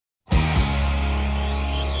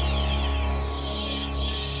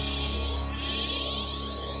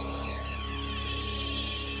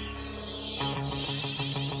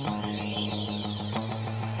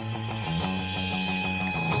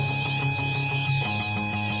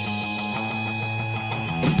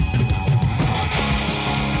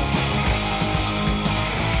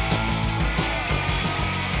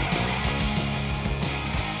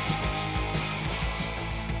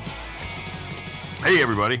Hey,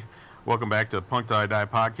 everybody. Welcome back to Punk Till I Die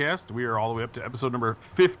podcast. We are all the way up to episode number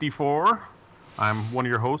 54. I'm one of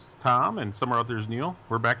your hosts, Tom, and somewhere out there is Neil.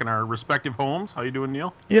 We're back in our respective homes. How you doing,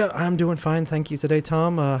 Neil? Yeah, I'm doing fine. Thank you today,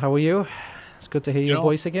 Tom. How are you? It's good to hear your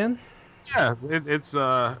voice again. Yeah, it's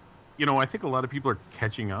I think a lot of people are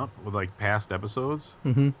catching up with, like, past episodes.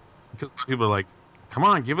 Mm-hmm. Because people are like, come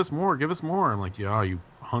on, give us more. I'm like, yeah, you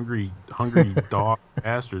hungry dog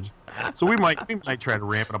bastards. So we might try to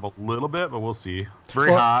ramp it up a little bit, but we'll see. It's very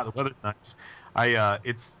hot. The weather's nice.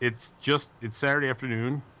 It's Saturday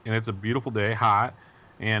afternoon, and it's a beautiful day, hot,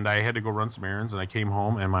 and I had to go run some errands, and I came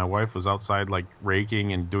home, and my wife was outside, like,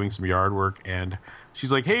 raking and doing some yard work, and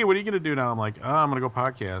she's like, hey, what are you going to do now? I'm like, I'm going to go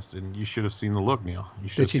podcast, and you should have seen the look, Neil.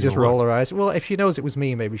 Did she just roll her eyes? Well, if she knows it was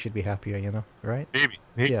me, maybe she'd be happier, right?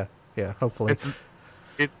 Maybe. Yeah, hopefully.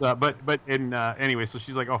 Anyway, so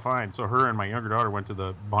she's like, oh, fine. So her and my younger daughter went to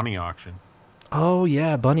the bunny auction. Oh,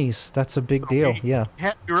 yeah, bunnies. That's a big deal, yeah.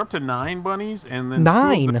 We were up to 9 bunnies, and then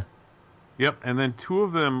 9? Yep, and then 2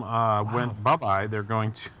 of them went bye-bye. They're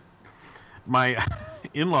going to... My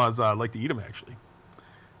in-laws like to eat them, actually.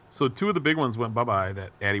 So 2 of the big ones went bye-bye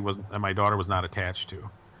that my daughter was not attached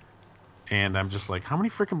to. And I'm just like, how many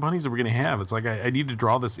freaking bunnies are we going to have? It's like, I need to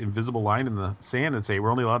draw this invisible line in the sand and say, we're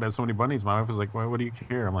only allowed to have so many bunnies. My wife was like, well, what do you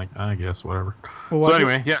care? I'm like, I guess, whatever. Well, so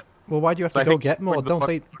anyway, yes. Well, why do you have to go get more?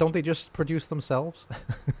 Don't they just produce themselves?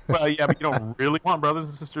 Well, yeah, but you don't really want brothers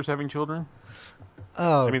and sisters having children.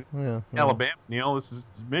 Oh, I mean, Alabama, Neil, this is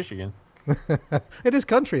Michigan. It is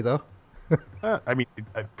country, though.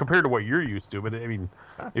 Compared to what you're used to, but I mean,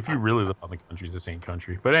 if you really live on the country, this ain't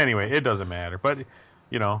country. But anyway, it doesn't matter. But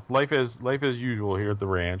life as usual here at the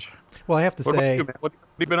ranch. Well, I have to say, what have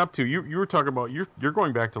you been up to? You were talking about you're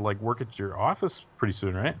going back to, like, work at your office pretty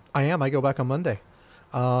soon, right? I am. I go back on Monday.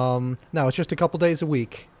 Now it's just a couple days a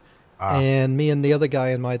week, and me and the other guy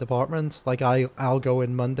in my department, like I'll go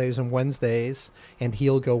in Mondays and Wednesdays, and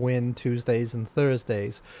he'll go in Tuesdays and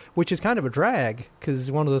Thursdays, which is kind of a drag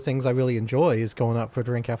because one of the things I really enjoy is going out for a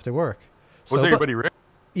drink after work. Was that your buddy Rick?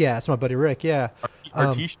 Yeah, it's my buddy Rick. Yeah,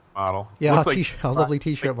 our T-shirt model. Yeah, our lovely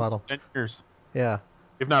T-shirt model. 10 years. Yeah,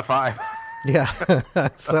 if not 5. Yeah.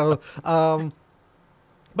 So,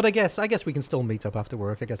 but I guess we can still meet up after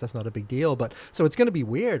work. I guess that's not a big deal. But so it's going to be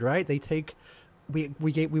weird, right? We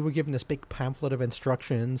were given this big pamphlet of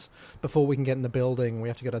instructions before we can get in the building. We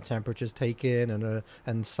have to get our temperatures taken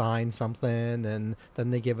and sign something, and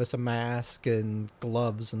then they give us a mask and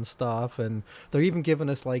gloves and stuff, and they're even giving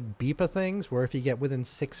us, like, beeper things where if you get within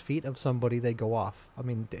 6 feet of somebody, they go off. I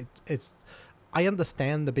mean, it's I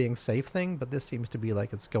understand the being safe thing, but this seems to be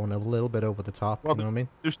like it's going a little bit over the top. Well, you know what I mean?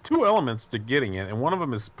 There's 2 elements to getting it, and one of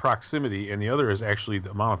them is proximity, and the other is actually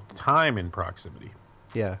the amount of time in proximity.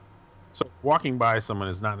 Yeah. So walking by someone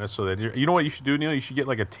is not necessarily that. You know what you should do, Neil? You should get,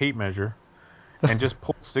 like, a tape measure and just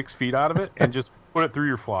pull 6 feet out of it and just put it through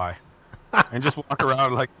your fly and just walk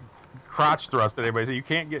around like crotch thrust at everybody.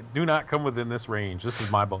 Say, do not come within this range. This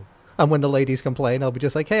is my boat. And when the ladies complain, I'll be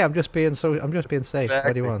just like, "Hey, I'm just being safe. Exactly.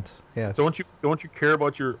 What do you want?" Yes. Don't you care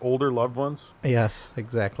about your older loved ones? Yes,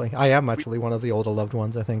 exactly. I am actually one of the older loved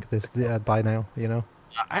ones. I think by now,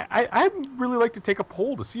 I'd really like to take a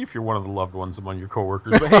poll to see if you're one of the loved ones among your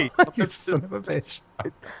coworkers. But hey, that's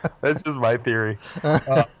just my theory.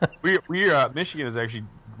 Michigan has actually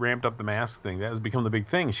ramped up the mask thing. That has become the big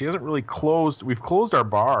thing. She hasn't really closed. We've closed our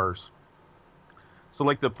bars. So,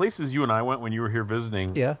 like, the places you and I went when you were here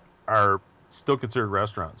visiting, are still considered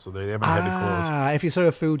restaurants, so they haven't had to close. If you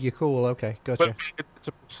serve food, you're cool. Okay, gotcha. But it's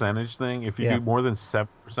a percentage thing. If you do more than 7%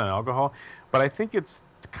 alcohol, but I think it's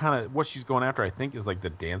kind of what she's going after. I think is like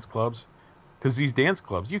the dance clubs, because these dance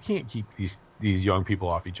clubs, you can't keep these young people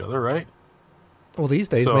off each other, right? Well, these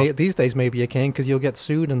days maybe you can, because you'll get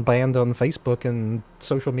sued and banned on Facebook and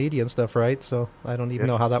social media and stuff, right? So I don't even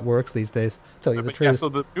know how that works these days. Tell you the truth. Yeah, so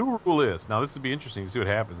the new rule is, now this would be interesting to see what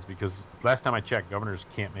happens, because last time I checked, governors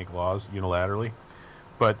can't make laws unilaterally.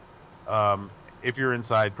 But if you're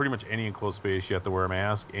inside pretty much any enclosed space, you have to wear a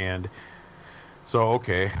mask. And so,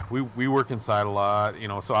 okay, we work inside a lot,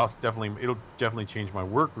 so it'll definitely change my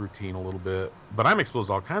work routine a little bit. But I'm exposed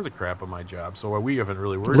to all kinds of crap on my job, so we haven't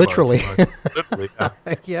really worried Literally. about it. Literally.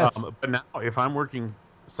 Yeah. Yes. But now, if I'm working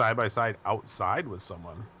side by side outside with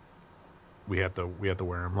someone, we have to wear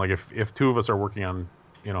them. Like, if 2 of us are working on,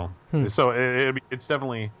 so it's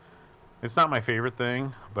definitely... It's not my favorite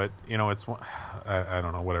thing, but, it's... I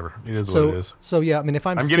don't know, whatever. It is what it is. So, yeah, I mean, if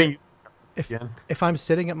I'm getting... If I'm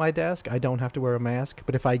sitting at my desk, I don't have to wear a mask.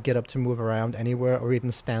 But if I get up to move around anywhere or even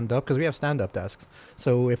stand up, because we have stand-up desks,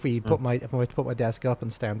 so if I put my desk up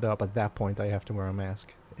and stand up, at that point I have to wear a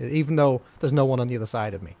mask, even though there's no one on the other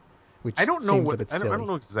side of me. which I don't know seems what a bit I silly. don't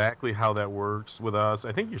know exactly how that works with us.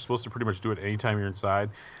 I think you're supposed to pretty much do it anytime you're inside,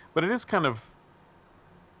 but it is kind of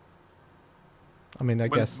I mean, I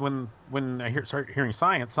guess. when I start hearing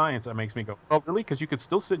science, that makes me go, oh really? Because you could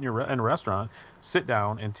still sit in in a restaurant, sit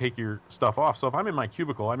down and take your stuff off. So if I'm in my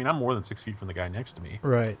cubicle, I mean I'm more than 6 feet from the guy next to me.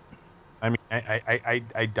 Right. I mean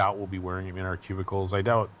I doubt we'll be wearing them in our cubicles. I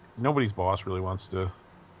doubt nobody's boss really wants to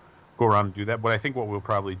go around and do that. But I think what we'll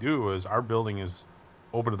probably do is our building is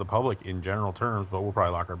open to the public in general terms, but we'll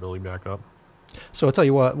probably lock our building back up. So I'll tell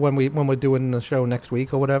you what, when we're doing the show next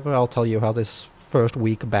week or whatever, I'll tell you how this first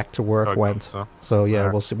week back to work went. So yeah,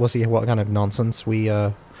 right. we'll see what kind of nonsense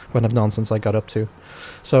I got up to.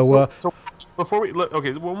 So before we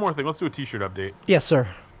okay, one more thing. Let's do a T-shirt update. yes,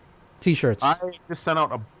 sir. T-shirts. I just sent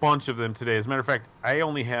out a bunch of them today. As a matter of fact,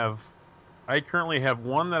 I currently have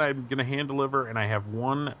one that I'm going to hand deliver, and I have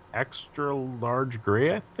one extra large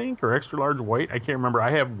gray, I think, or extra large white. I can't remember.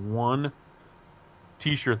 I have one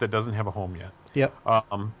T-shirt that doesn't have a home yet. Yep.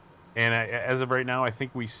 And as of right now, I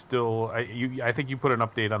think we still. I think you put an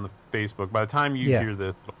update on the Facebook. By the time you hear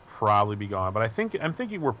this, it'll probably be gone. But I'm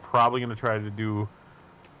thinking we're probably going to try to do.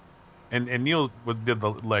 And Neil did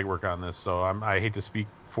the legwork on this, so I hate to speak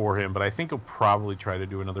for him, but I think he'll probably try to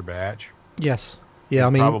do another batch. Yes. Yeah. I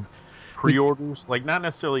mean, probably pre-orders, like not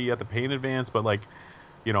necessarily you have to pay in advance, but like,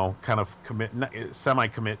 kind of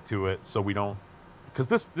semi-commit to it, so we don't. Because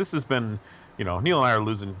this has been. Neil and I are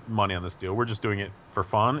losing money on this deal. We're just doing it for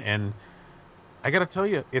fun, and I got to tell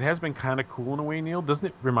you, it has been kind of cool in a way, Neil. Doesn't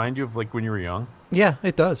it remind you of like when you were young? Yeah,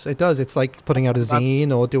 it does. It does. It's like putting out a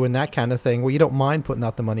zine or doing that kind of thing where you don't mind putting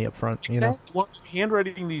out the money up front.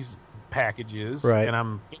 Handwriting these packages, right? And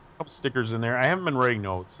I'm putting a couple stickers in there. I haven't been writing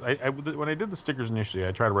notes. When I did the stickers initially,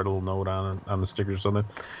 I tried to write a little note on the stickers or something.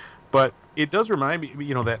 But it does remind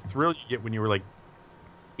me, that thrill you get when you were like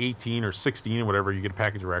 18 or 16 or whatever, you get a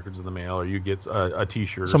package of records in the mail, or you get a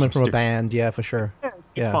T-shirt. Something from a band, yeah, for sure. Yeah,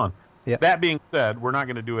 it's fun. Yeah. That being said, we're not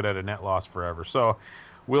going to do it at a net loss forever. So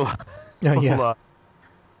we'll.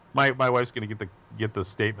 My wife's going to get the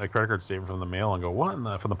statement, the credit card statement from the mail, and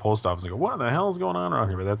go from the post office, and go, what in the hell is going on around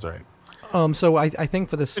here? But that's all right. So I think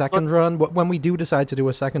for the second run, when we do decide to do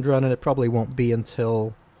a second run, and it probably won't be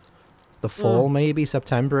until the fall, maybe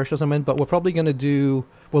September-ish or something, but we're probably going to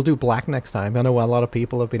we'll do black next time. I know a lot of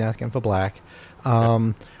people have been asking for black.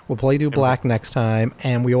 We'll probably do black next time,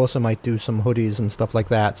 and we also might do some hoodies and stuff like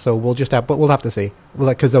that. So we'll have to see,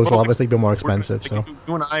 because those will obviously be more expensive. So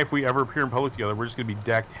you and I, if we ever appear in public together, we're just going to be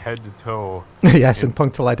decked head to toe. Yes, in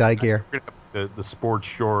Punk Till I Die gear. The sports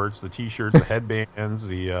shorts, the T-shirts, the headbands,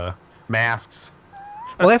 the masks.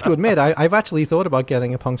 Well, I have to admit, I've actually thought about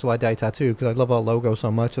getting a Punk Till I Die tattoo because I love our logo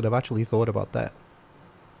so much that I've actually thought about that.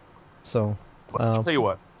 So, I'll tell you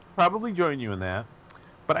what, probably join you in that.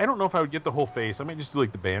 But I don't know if I would get the whole face. I might just do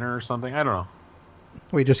like the banner or something. I don't know.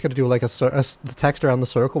 We're just going to do like the text around the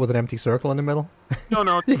circle with an empty circle in the middle? No.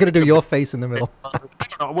 You're going to do your face in the middle. I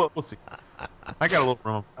don't know. We'll see. I got a little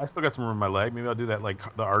room. I still got some room in my leg. Maybe I'll do that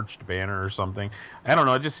like the arched banner or something. I don't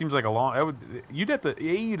know. It just seems like a long. You'd have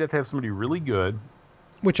to have somebody really good.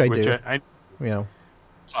 Which I do.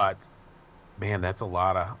 But man, that's a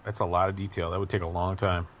lot of detail. That would take a long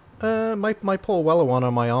time. My Paul Weller one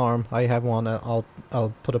on my arm. I have one. I'll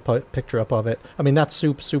put a picture up of it. I mean, that's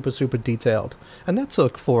super detailed, and that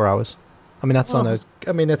took 4 hours. I mean, that's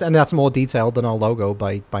and that's more detailed than our logo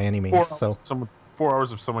by any means. 4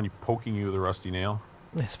 hours of someone poking you with a rusty nail.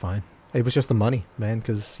 It's fine. It was just the money, man,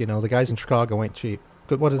 because the guys in Chicago ain't cheap.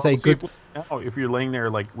 Good. What does it say? Good. Now, if you're laying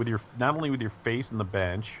there like not only with your face in the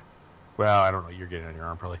bench, well, I don't know. You're getting on your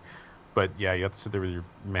arm probably. But yeah, you have to sit there with your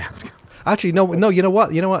mask. Actually, no. You know what?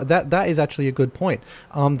 That is actually a good point.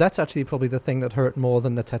 That's actually probably the thing that hurt more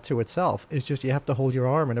than the tattoo itself. Is just you have to hold your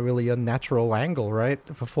arm in a really unnatural angle, right,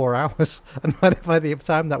 for 4 hours. And by the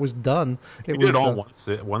time that was done, it was all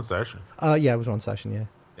one session. Yeah, it was one session. Yeah.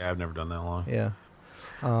 Yeah, I've never done that long.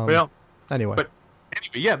 Yeah. Anyway,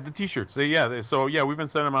 yeah, the T-shirts. So we've been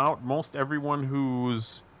sending them out. Most everyone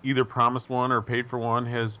who's either promised one or paid for one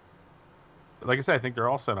has. Like I said, I think they're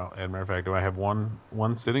all sent out. As a matter of fact, I have one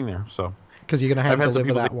sitting there. So because you're gonna have to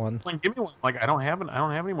deliver that one. Like, give me one. Like I don't have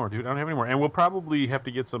any more, dude. I don't have any more. And we'll probably have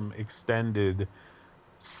to get some extended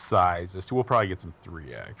sizes too. We'll probably get some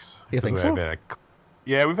 3X. You think so?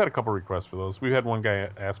 We've had a couple requests for those. We've had one guy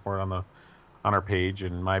ask for it on our page,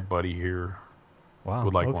 and my buddy here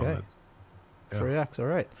would like one that's 3X, all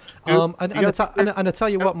right. And I tell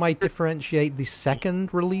you what might differentiate the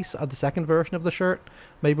second release of the second version of the shirt.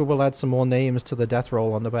 Maybe we'll add some more names to the death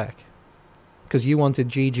roll on the back, because you wanted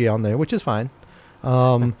Gigi on there, which is fine.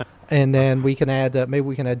 And then we can add maybe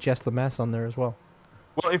we can add Jess the Mess on there as well.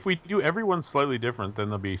 Well, if we do everyone's slightly different, then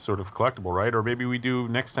they'll be sort of collectible, right? Or maybe we do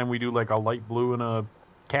next time we do like a light blue and a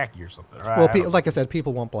khaki or something. Well, like I said,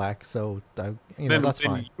 people want black, so that's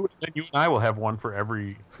fine. Then you and I will have one for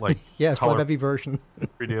every like yes, color one every version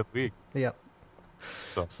every day of the week. Yep.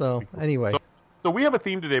 So cool. Anyway, so we have a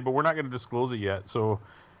theme today, but we're not going to disclose it yet. So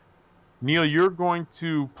Neil, you're going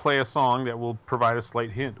to play a song that will provide a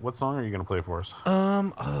slight hint. What song are you going to play for us?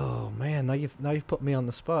 Oh man, now you've put me on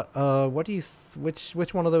the spot. What do you which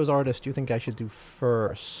one of those artists do you think I should do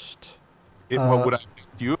first? What would I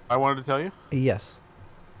ask you? I wanted to tell you. Yes.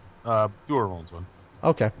 Do a Ramones one.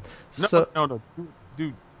 Okay. No.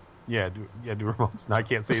 Do Ramones. No, I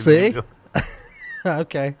can't say. See.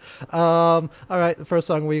 Okay. All right. The first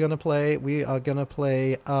song we are gonna play.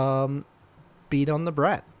 "Beat on the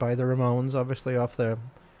Brat" by the Ramones, obviously off their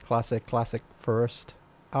classic first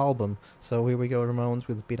album. So here we go, Ramones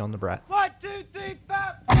with "Beat on the Brat." 1, 2, 3, 4.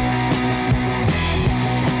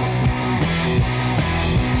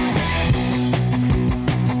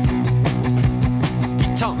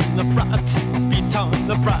 Beat on the brat, beat on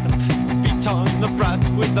the brat, beat on the brat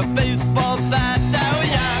with a baseball bat. Oh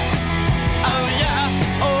yeah, oh yeah,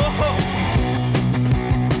 oh ho.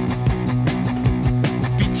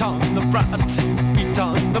 Beat on the brat, beat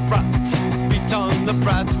on the brat, beat on the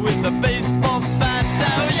brat with a baseball bat.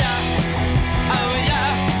 Oh yeah, oh yeah,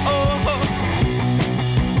 oh ho.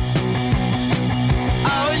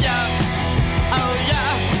 Oh yeah, oh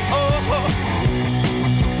yeah, oh ho.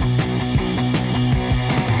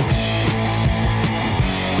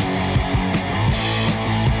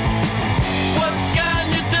 What can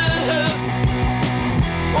you do?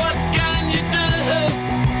 What can you do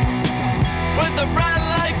with a brat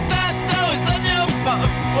like that? Oh, it's on your bum.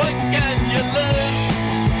 What can you lose?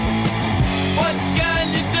 What can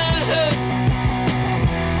you do?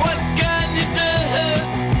 What can you do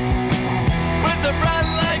with a brat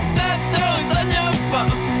like that? Oh, it's on your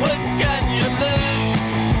bum. What can you lose?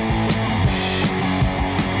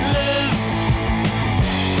 Lose.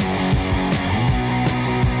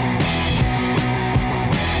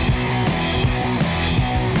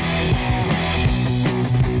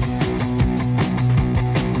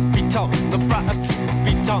 Beat on the brat,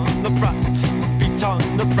 beat on the brat, beat on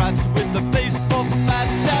the brat with the baseball bat.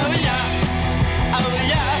 Oh yeah, oh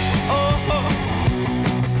yeah, oh ho.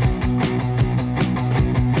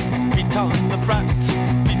 Beat on the brat,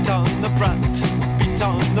 beat on the brat, beat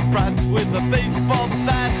on the brat with a baseball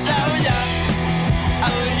bat. Oh yeah,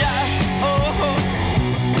 oh yeah, oh ho.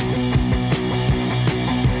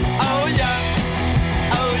 Oh yeah,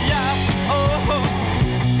 oh yeah, oh ho.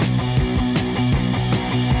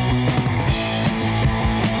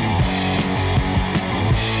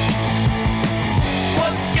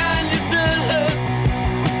 What can you do?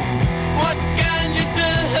 What can you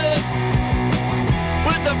do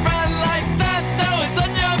with a brat like that? Oh, it's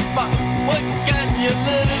on your butt. What can you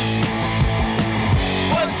lose?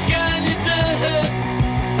 What can you do?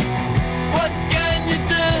 What can you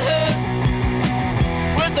do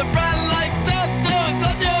with a brat like that? Oh, it's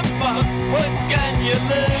on your butt. What can you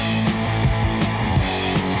lose?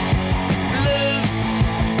 Lose.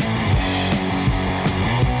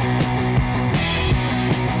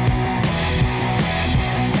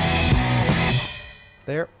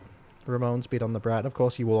 There, Ramones, "Beat on the Brat." Of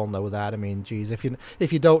course, you all know that. I mean, geez, if you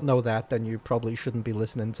don't know that, then you probably shouldn't be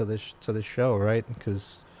listening to this show, right?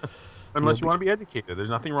 Because Unless you want to be educated, there's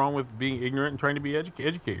nothing wrong with being ignorant and trying to be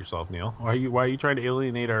educate yourself, Neil. Why are you trying to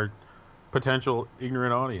alienate our potential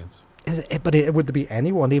ignorant audience? But it would be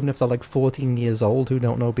anyone, even if they're like 14 years old, who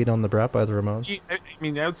don't know "Beat on the Brat" by the Ramones. See,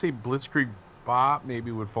 I would say Blitzkrieg Bop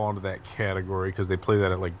maybe would fall into that category because they play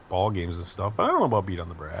that at like ball games and stuff. But I don't know about "Beat on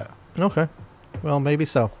the Brat." Okay, well, maybe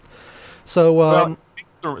so. So, Well,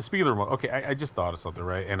 speaking of the remote, okay, I just thought of something,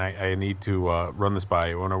 right? And I need to run this by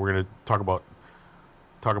you. We're going to talk about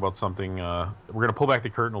something. We're going to pull back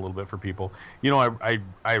the curtain a little bit for people. You know,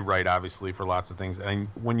 I write obviously for lots of things, and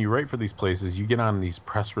when you write for these places, you get on these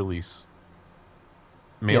press release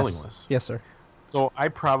mailing lists. Yes, sir. So I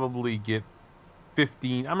probably get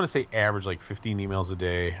 15. I'm going to say average like 15 emails a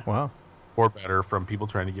day. Wow. Or better from people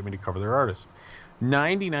trying to get me to cover their artists.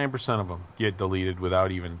 99% of them get deleted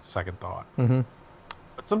without even second thought. Mm-hmm.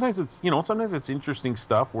 But sometimes it's interesting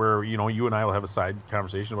stuff where, you and I will have a side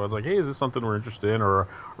conversation about, it's like, hey, is this something we're interested in? Or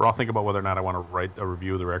I'll think about whether or not I want to write a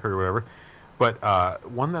review of the record or whatever. But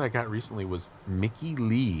one that I got recently was Mickey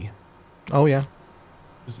Lee. Oh, yeah.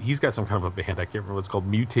 He's got some kind of a band. I can't remember what it's called,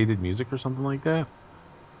 Mutated Music or something like that.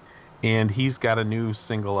 And he's got a new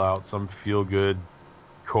single out, some feel-good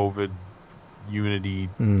COVID Unity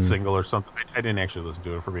single or something. I didn't actually listen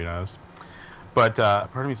to it, for being honest. But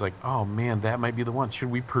part of me is like, oh man, that might be the one. Should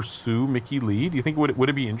we pursue Mickey Lee? Do you think would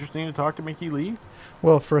it be interesting to talk to Mickey Lee?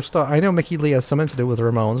 Well, for a start, I know Mickey Lee has something to do with the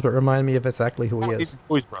Ramones, but remind me of exactly who he is. He's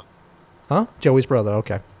Joey's brother. Huh? Joey's brother.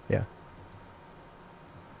 Okay. Yeah.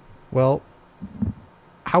 Well,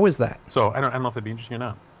 how is that? So I don't know if that'd be interesting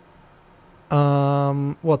or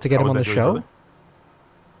not. Well, to get him on the show?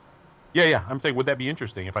 Yeah. I'm saying, would that be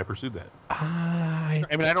interesting if I pursued that? I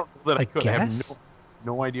mean, I don't know that I could. Guess? I have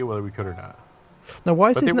no idea whether we could or not. Now, why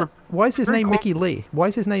is his name close. Mickey Lee? Why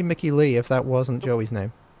is his name Mickey Lee if that wasn't Joey's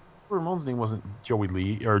name? Ramon's name wasn't Joey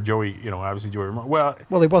Lee or Joey. Obviously Joey Ramone. Well,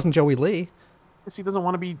 it wasn't Joey Lee. I guess he doesn't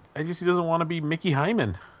want to be. I guess he doesn't want to be Mickey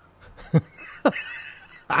Hyman.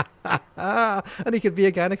 And he could be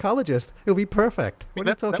a gynecologist. It would be perfect. What are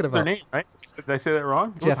you talking that's about? Their name, right? Did I say that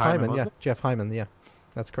wrong? Jeff Hyman. Yeah, Jeff Hyman. Yeah,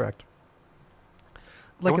 that's correct.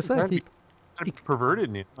 Like I said, he perverted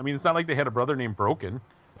name. I mean, it's not like they had a brother named Broken.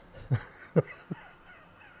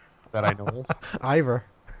 That I know of. Ivor.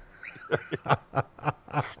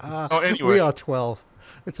 So anyway, we are 12.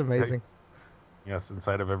 It's amazing. Yes,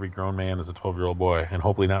 inside of every grown man is a 12-year-old boy, and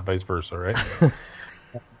hopefully not vice versa, right?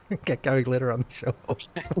 Get Gary Glitter on the show.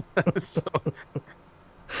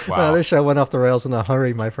 Wow. This show went off the rails in a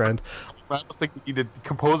hurry, my friend. I just think we need to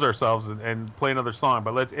compose ourselves and play another song.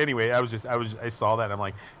 But anyway. I saw that. And I'm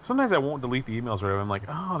like, sometimes I won't delete the emails. Right? I'm like,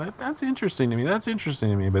 oh, that's interesting to me. That's interesting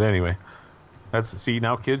to me. But anyway,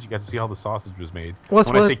 now, kids, you got to see how the sausage was made. Well,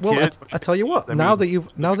 I tell you what. Now that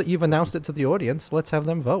you've announced it to the audience, let's have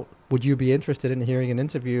them vote. Would you be interested in hearing an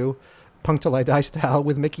interview, Punk Till I Die style,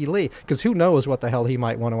 with Mickey Lee? Because who knows what the hell he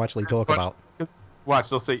might want to actually talk about. Watch,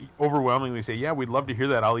 they'll overwhelmingly say, yeah, we'd love to hear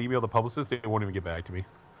that. I'll email the publicist. They won't even get back to me.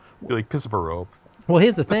 Be like, piss up a rope. Well,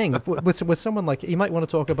 here's the thing. with someone like, he might want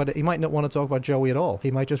to talk about it. He might not want to talk about Joey at all.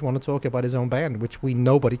 He might just want to talk about his own band, which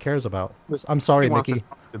nobody cares about. I'm sorry, he wants Mickey. To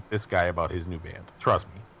talk to this guy about his new band. Trust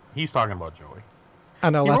me. He's talking about Joey.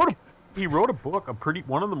 And he wrote a book,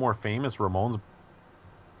 one of the more famous Ramones.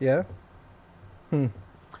 Yeah? It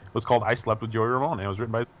was called I Slept with Joey Ramone, and it was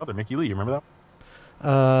written by his brother, Mickey Lee. You remember that?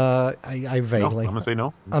 I vaguely. No? I'm going to say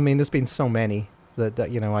no. I mean, there's been so many that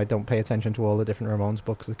I don't pay attention to all the different Ramones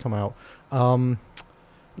books that come out.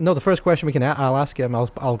 No, the first question I'll ask him,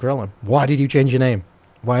 I'll grill him. Why did you change your name?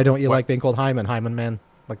 Why don't you like being called Hyman Man,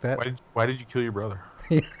 like that? Why did you kill your brother?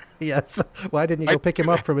 Yes. Why didn't you go pick him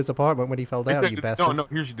up from his apartment when he fell down, you bastard? No,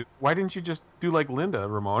 here's you do. Why didn't you just do like Linda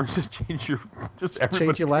Ramone? Just change your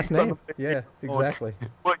last name? Yeah, exactly.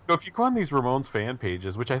 Well, if you go on these Ramones fan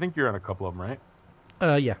pages, which I think you're on a couple of them, right?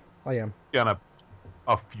 Yeah, I am. You're on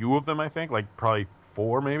a few of them, I think, like probably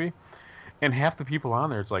 4 maybe. And half the people on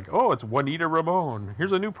there, it's like, oh, it's Juanita Ramone.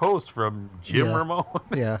 Here's a new post from Jim Ramone.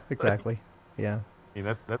 Yeah, exactly. Yeah. I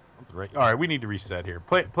mean, that's right. All right, we need to reset here.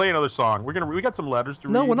 Play another song. We got some letters to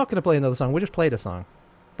read. No, we're not going to play another song. We just played a song,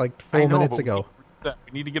 like 4 minutes ago. We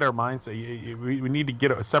need to get our mindset. We need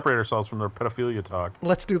to separate ourselves from the pedophilia talk.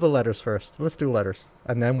 Let's do the letters first. Let's do letters,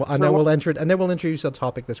 and then we'll introduce a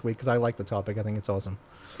topic this week because I like the topic. I think it's awesome.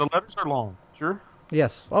 The letters are long. Sure.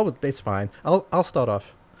 Yes. Oh, it's fine. I'll start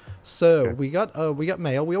off. So okay. we got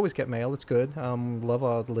mail. We always get mail. It's good. Love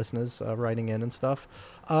our listeners writing in and stuff.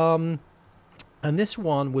 And this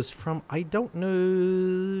one was from, I don't know.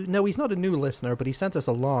 No, he's not a new listener, but he sent us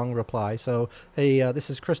a long reply. So, hey, this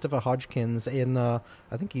is Christopher Hodgkins in, I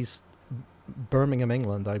think he's Birmingham,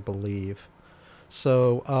 England, I believe.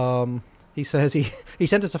 So, he says he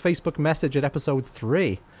sent us a Facebook message at episode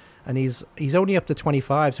 3. And he's only up to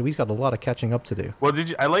 25, so he's got a lot of catching up to do. Well,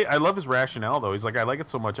 I love his rationale though. He's like, I like it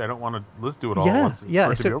so much, I don't want to let's do it all at once. Yeah,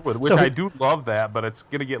 which I do love that, but it's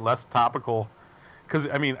gonna get less topical. Because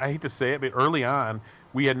I mean, I hate to say it, but early on,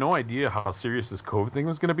 we had no idea how serious this COVID thing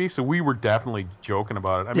was gonna be, so we were definitely joking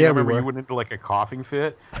about it. I mean, I remember you went into like a coughing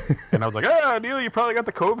fit, and I was like, Neil, you probably got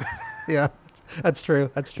the COVID. Yeah. That's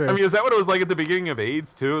true. That's true. I mean, is that what it was like at the beginning of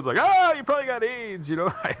AIDS too? It's like, you probably got AIDS. You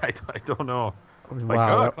know, I don't know. Like,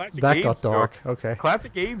 wow, that got dark. Joke. Okay.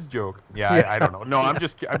 Classic AIDS joke. Yeah, I don't know. No, I'm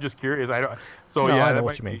just curious. I don't. So no, yeah, I know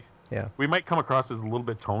what you mean. Yeah, we might come across as a little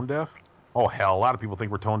bit tone deaf. Oh hell, a lot of people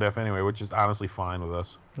think we're tone deaf anyway, which is honestly fine with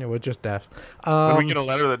us. Yeah, we're just deaf. When we get a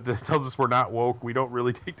letter that tells us we're not woke, we don't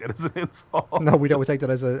really take that as an insult. No, we don't. We take that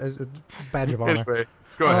as a badge of honor. Anyway,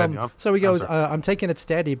 go ahead. Jan. So he goes, I'm taking it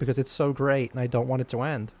steady because it's so great and I don't want it to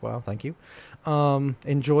end. Well, thank you.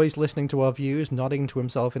 Enjoys listening to our views, nodding to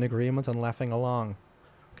himself in agreement and laughing along.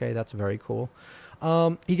 Okay, that's very cool.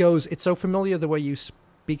 He goes, it's so familiar the way you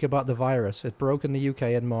speak about the virus. It broke in the UK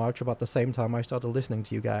in March about the same time I started listening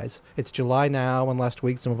to you guys. It's July now, and last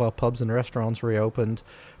week some of our pubs and restaurants reopened.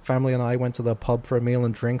 Family and I went to the pub for a meal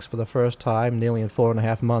and drinks for the first time nearly in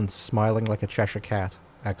 4.5 months, smiling like a Cheshire cat.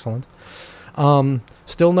 Excellent.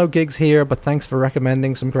 Still no gigs here, but thanks for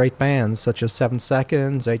recommending some great bands such as 7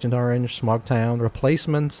 Seconds, Agent Orange, Smogtown,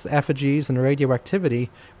 Replacements, Effigies, and Radioactivity,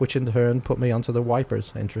 which in turn put me onto the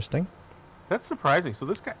Wipers. Interesting. That's surprising. So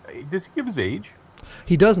this guy, does he give his age?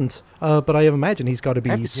 He doesn't, but I imagine he's got to be...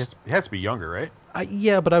 He has to be younger, right?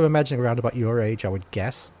 Yeah, but I'm imagining around about your age, I would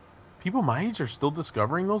guess. People my age are still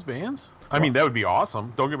discovering those bands? I mean, that would be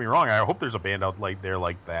awesome. Don't get me wrong. I hope there's a band out there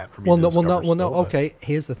like that for me to discover. No. Okay,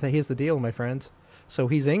 here's the deal, my friend. So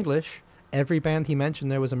he's English. Every band he mentioned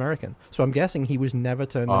there was American. So I'm guessing he was never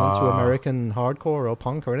turned on to American hardcore or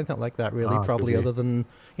punk or anything like that, really, probably other than,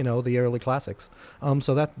 the early classics.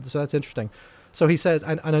 So that's interesting. So he says,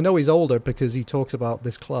 and I know he's older because he talks about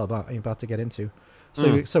this club I'm about to get into.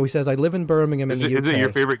 So he says, I live in Birmingham in the UK. Is it your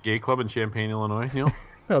favorite gay club in Champaign, Illinois, Neil?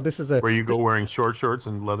 No, this is where you go wearing short shorts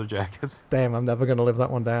and leather jackets. Damn, I'm never going to live that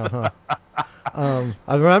one down, huh?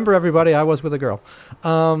 I remember, everybody, I was with a girl.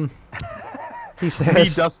 He says... Me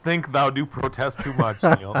dost think thou do protest too much,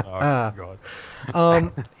 Neil. Oh,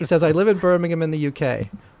 God. He says, I live in Birmingham in the UK.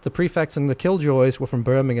 The Prefects and the Killjoys were from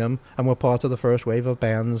Birmingham and were part of the first wave of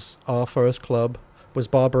bands. Our first club was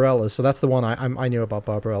Barbarella's. So that's the one I knew about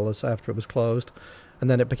Barbarella's after it was closed. And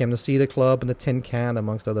then it became the Cedar Club and the Tin Can,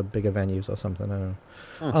 amongst other bigger venues or something. I don't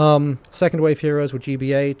know. Second wave heroes were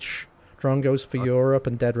GBH, Drongos for Europe,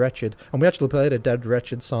 and Dead Wretched. And we actually played a Dead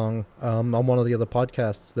Wretched song on one of the other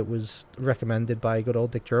podcasts that was recommended by good old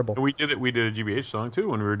Dick Gerbil. We did a GBH song too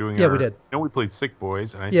when we were doing. Yeah, we did. We played Sick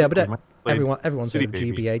Boys. And everyone's doing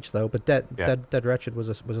GBH though, but Dead Wretched was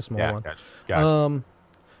a small one. Gotcha.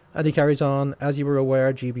 And he carries on. As you were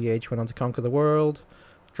aware, GBH went on to conquer the world.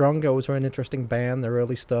 Drongos are an interesting band. Their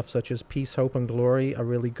early stuff, such as Peace, Hope, and Glory, are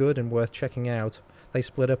really good and worth checking out. They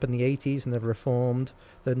split up in the 80s and have reformed.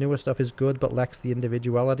 The newer stuff is good but lacks the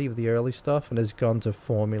individuality of the early stuff and has gone to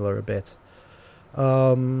formula a bit.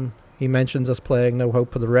 He mentions us playing No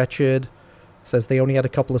Hope for the Wretched. Says they only had a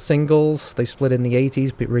couple of singles. They split in the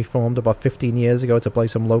 80s but reformed about 15 years ago to play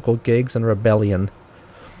some local gigs and Rebellion.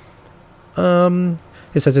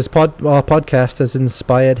 He says our podcast has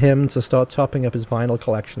inspired him to start topping up his vinyl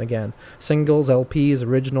collection again. Singles, LPs,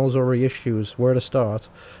 originals, or reissues. Where to start?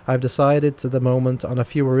 I've decided to the moment on a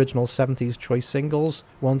few original 70s choice singles,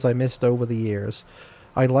 ones I missed over the years.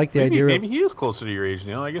 I like the idea. Maybe he is closer to your age,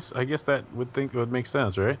 Neil. I guess that would make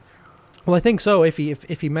sense, right? Well, I think so. If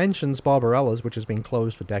he mentions Barbarella's, which has been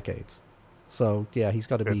closed for decades, so yeah, he's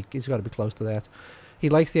got to be close to that. He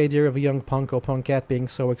likes the idea of a young punk or punkette being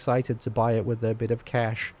so excited to buy it with a bit of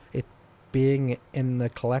cash, it being in the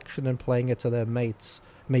collection and playing it to their mates,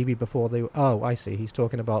 maybe before they... Oh, I see. He's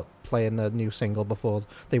talking about playing a new single before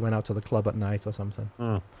they went out to the club at night or something.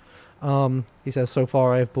 He says, so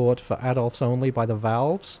far I have bought For Adolphs Only by the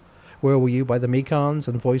Valves, Where Were You by the Mekons,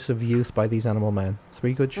 and Voice of Youth by These Animal Men.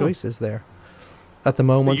 3 good choices there. At the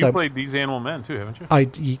moment, so you played These Animal Men too, haven't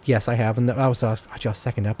you? Yes, I have, and that was our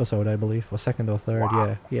second episode, I believe, or second or third.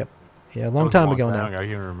 Wow. Yeah, a long time ago now. I can't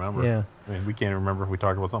even remember. Yeah, I mean, we can't remember if we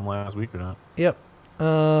talked about something last week or not. Yep.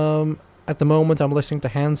 At the moment, I'm listening to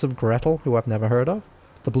Hands of Gretel, who I've never heard of.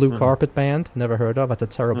 The Blue Carpet Band, never heard of. That's a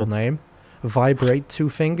terrible name. Vibrate,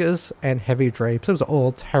 Two Fingers, and Heavy Drapes. Those are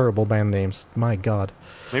all terrible band names. My God.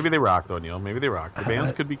 Maybe they rock though, Neil. Maybe they rock. The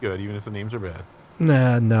bands could be good, even if the names are bad.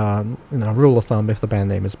 Nah. Rule of thumb: if the band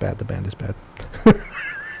name is bad, the band is bad.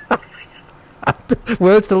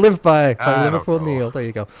 Words to live by Liverpool Neil. There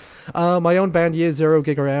you go. My own band, Year Zero,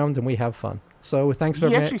 gig around, and we have fun. So thanks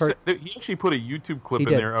he actually put a YouTube clip in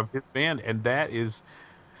there of his band, and that is.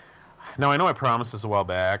 Now I know I promised this a while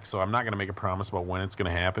back, so I'm not going to make a promise about when it's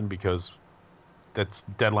going to happen because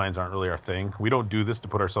deadlines aren't really our thing. We don't do this to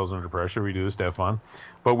put ourselves under pressure. We do this to have fun.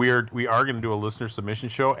 But we are going to do a listener submission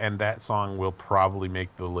show, and that song will probably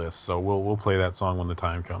make the list. So we'll play that song when the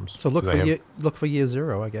time comes. So look for Year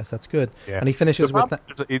Zero, I guess. That's good. Yeah. And he finishes with that.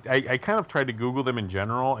 I kind of tried to Google them in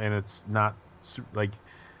general, and it's not like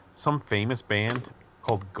some famous band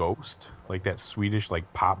called Ghost, like that Swedish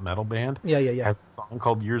like pop metal band. Yeah. Has a song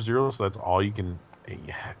called Year Zero, so that's all you can.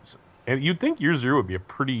 And you'd think Year Zero would be a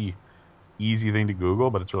pretty easy thing to Google,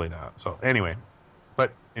 but it's really not. So anyway,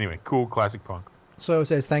 cool classic punk. So it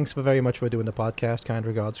says, thanks very much for doing the podcast. Kind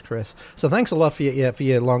regards, Chris. So thanks a lot for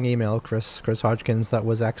your long email, Chris Hodgkins. That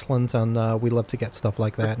was excellent, and we love to get stuff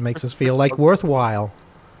like that. It makes us feel like worthwhile.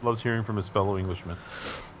 Loves hearing from his fellow Englishmen.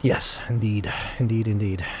 Yes, indeed.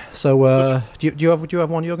 So do you have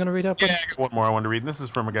one you're going to read up? Yeah, I got one more I wanted to read. And this is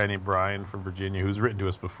from a guy named Brian from Virginia who's written to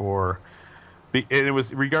us before. And it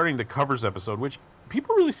was regarding the covers episode, which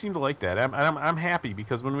people really seem to like that. I'm happy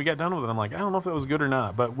because when we got done with it, I'm like, I don't know if that was good or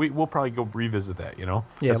not, but we'll probably go revisit that, Yeah,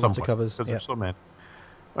 at some lots point, of covers. because there's so many.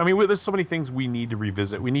 I mean, there's so many things we need to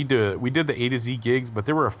revisit. We did the A to Z gigs, but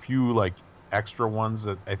there were a few like extra ones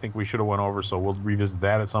that I think we should have went over. So we'll revisit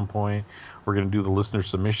that at some point. We're going to do the listener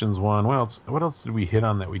submissions one. What else did we hit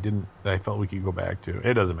on that we didn't? That I felt we could go back to.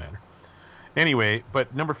 It doesn't matter. Anyway,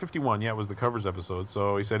 but number 51, it was the covers episode.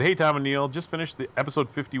 So he said, "Hey, Tom and Neil, just finished the episode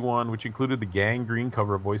 51, which included the Gangrene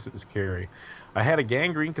cover of Voices Carry. I had a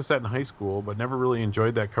Gangrene cassette in high school, but never really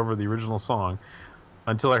enjoyed that cover of the original song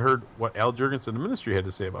until I heard what Al Jourgensen and the Ministry had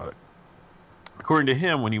to say about it. According to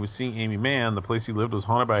him, when he was seeing Amy Mann, the place he lived was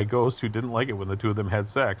haunted by a ghost who didn't like it when the two of them had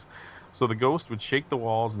sex. So the ghost would shake the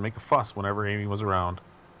walls and make a fuss whenever Amy was around.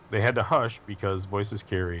 They had to hush because Voices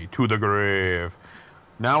Carry to the grave.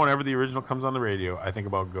 Now, whenever the original comes on the radio, I think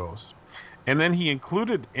about ghosts." And then he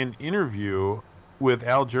included an interview with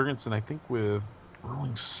Al Jourgensen, I think with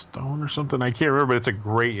Rolling Stone or something. I can't remember, but it's a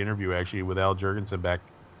great interview, actually, with Al Jourgensen back,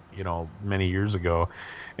 many years ago.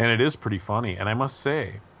 And it is pretty funny. And I must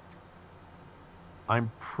say,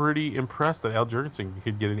 I'm pretty impressed that Al Jourgensen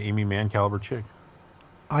could get an Amy Mann caliber chick.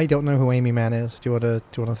 I don't know who Amy Mann is. Do you want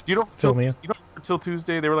to fill me in? You don't remember Till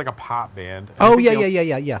Tuesday? They were like a pop band. And Oh, yeah,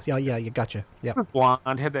 you gotcha. Yep. She was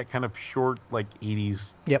blonde, had that kind of short, like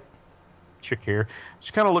 80s Yep. chick hair.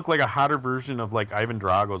 She kind of looked like a hotter version of like Ivan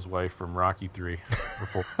Drago's wife from Rocky 3.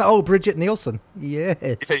 Oh, Bridget Nielsen. Yes.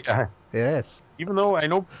 Yeah. Yes. Even though I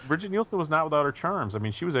know Bridget Nielsen was not without her charms. I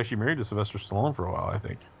mean, she was actually married to Sylvester Stallone for a while, I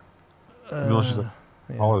think. Even though she's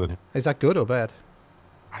taller than him. Is that good or bad?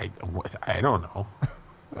 I don't know.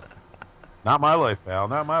 Not my life, pal.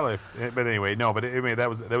 Not my life. But anyway, no. But anyway, that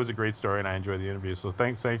was a great story, and I enjoyed the interview. So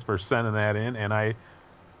thanks for sending that in, and I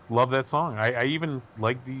love that song. I even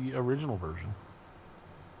like the original version.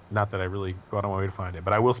 Not that I really go out of my way to find it,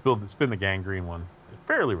 but I will spin the Gangrene one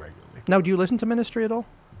fairly regularly. Now, do you listen to Ministry at all?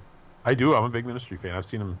 I do. I'm a big Ministry fan. I've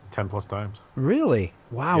seen them 10+ times. Really?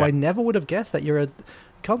 Wow! Yeah. I never would have guessed that. You're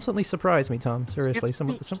constantly surprise me, Tom. Seriously,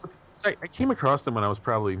 I came across them when I was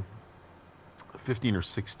probably 15 or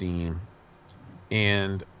 16,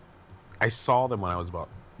 and I saw them when I was about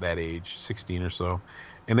that age, 16 or so,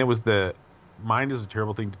 and it was the Mind is a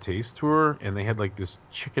Terrible Thing to Taste tour, and they had like this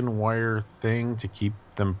chicken wire thing to keep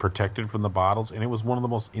them protected from the bottles, and it was one of the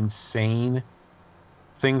most insane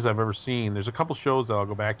things I've ever seen. There's a couple shows that I'll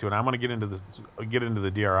go back to, and I'm going to get into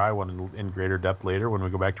the DRI one in greater depth later when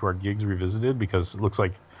we go back to our gigs revisited, because it looks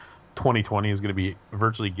like 2020 is going to be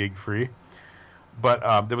virtually gig free.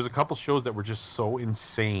 But there was a couple shows that were just so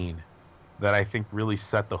insane that I think really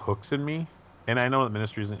set the hooks in me. And I know that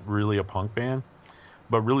Ministry isn't really a punk band,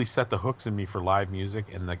 but really set the hooks in me for live music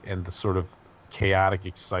and the sort of chaotic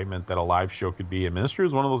excitement that a live show could be. And Ministry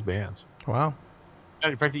was one of those bands. Wow.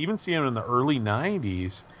 In fact, even seeing them in the early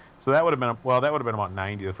 90s, so that would have been about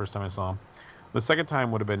 90 the first time I saw them. The second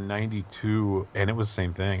time would have been 92, and it was the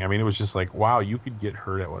same thing. I mean, it was just like, wow, you could get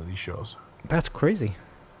hurt at one of these shows. That's crazy.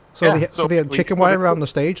 So, yeah, they had chicken wire around the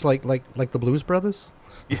stage, like the Blues Brothers?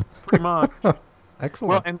 Yeah, pretty much.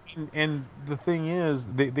 Excellent. Well, and the thing is,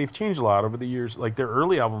 they've changed a lot over the years. Like, their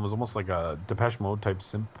early album was almost like a Depeche Mode type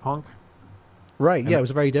synth punk. Right, yeah, it was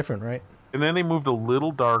very different, right? And then they moved a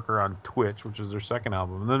little darker on Twitch, which was their second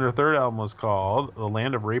album. And then their third album was called The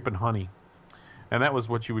Land of Rape and Honey. And that was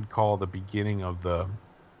what you would call the beginning of the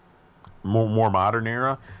more modern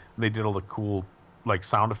era. And they did all the cool like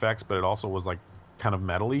sound effects, but it also was like kind of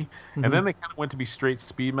metally. Mm-hmm. And then they kind of went to be straight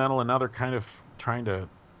speed metal, and now they're kind of trying to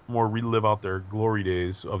more relive out their glory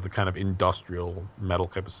days of the kind of industrial metal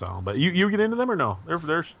type of sound. But you get into them or no?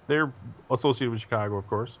 They're associated with Chicago, of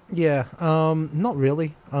course. Yeah, not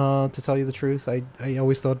really. To tell you the truth, I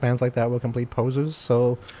always thought bands like that were complete posers.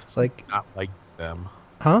 So it's like not like them,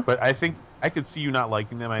 huh? But I think I could see you not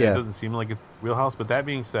liking them. It doesn't seem like it's wheelhouse. But that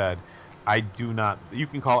being said, I do not. You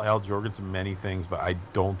can call Al Jourgensen many things, but I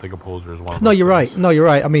don't think a poser is one of them. No, you're right. No, you're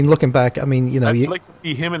right. I mean, looking back, I mean, I'd like to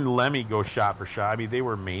see him and Lemmy go shot for shot. I mean, they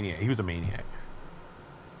were maniac. He was a maniac.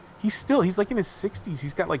 He's like in his 60s.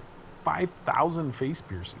 He's got like 5,000 face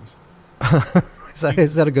piercings.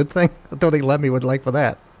 Is that a good thing? I don't think Lemmy would like for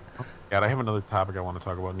that. God, I have another topic I want to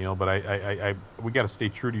talk about, Neil, but we got to stay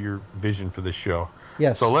true to your vision for this show.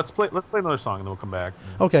 Yes. So let's play another song, and then we'll come back.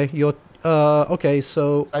 Okay. Okay.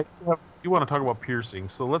 So you want to talk about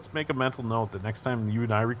piercings, so let's make a mental note that next time you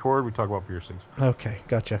and I record, we talk about piercings. Okay,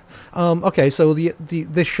 gotcha. Okay, so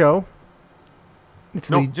this show.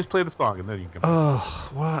 Just play the song and then you can.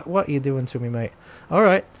 Oh, what are you doing to me, mate? All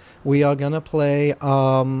right, we are gonna play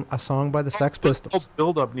a song by the Sex Pistols. It's called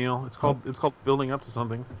Build Up, Neil. It's called Building Up to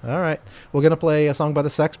Something. All right, we're gonna play a song by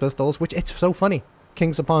the Sex Pistols, which it's so funny,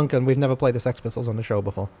 Kings of Punk, and we've never played the Sex Pistols on the show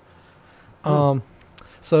before.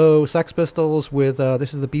 So Sex Pistols with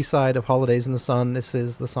this is the B-side of Holidays in the Sun. This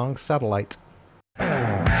is the song Satellite.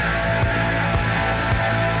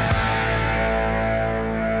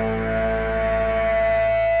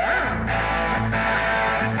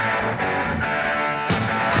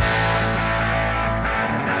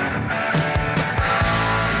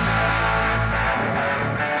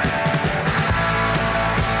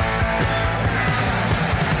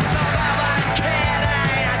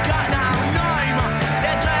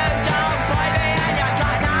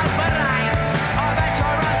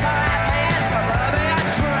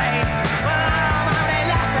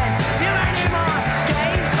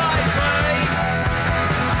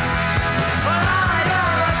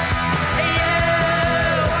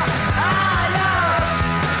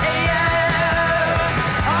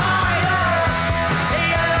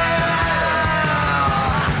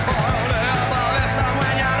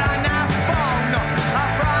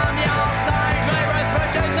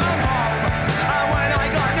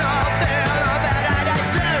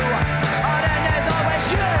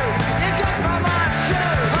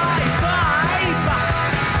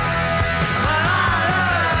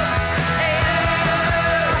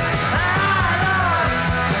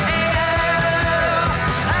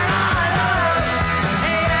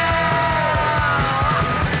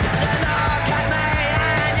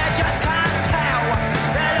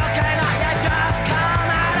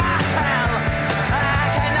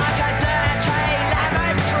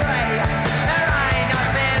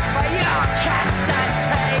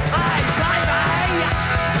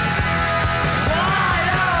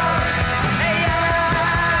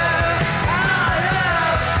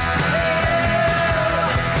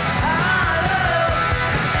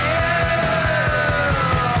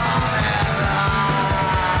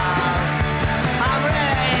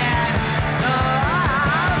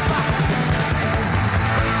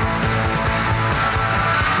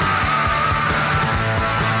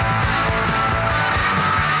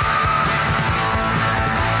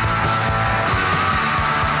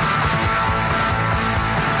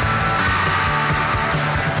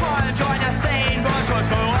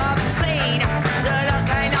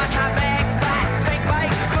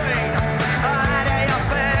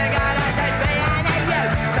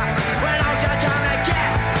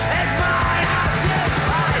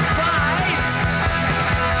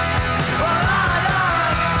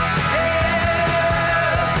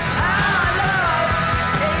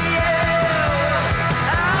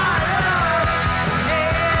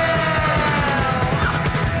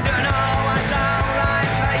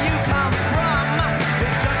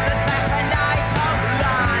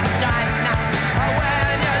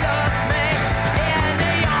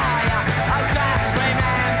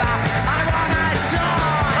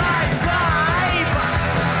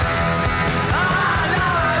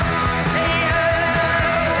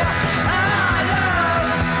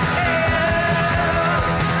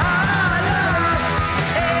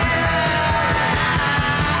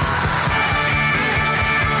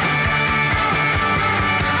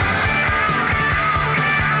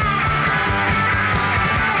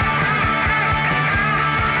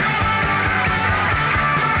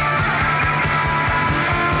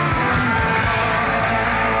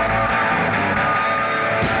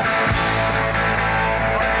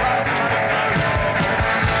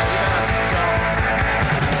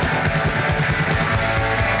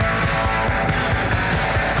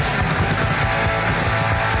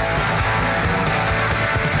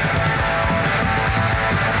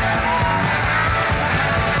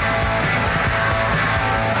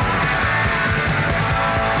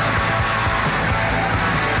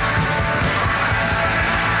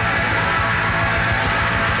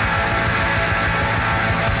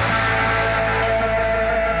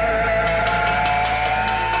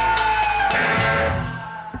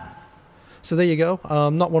 So there you go.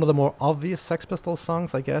 Not one of the more obvious Sex Pistols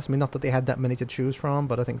songs, I guess. I mean, not that they had that many to choose from,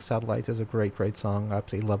 but I think Satellite is a great, great song. I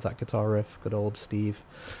absolutely love that guitar riff. Good old Steve.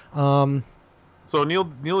 So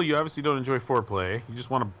Neil, you obviously don't enjoy foreplay. You just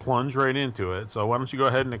want to plunge right into it. So why don't you go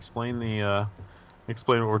ahead and explain what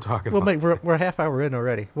we're talking Well, about? mate, we're a half hour in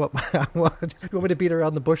already. What? You want me to beat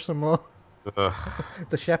around the bush some more?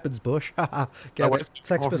 The shepherd's bush. Get it?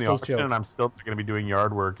 Sex Pistols joke. And I'm still going to be doing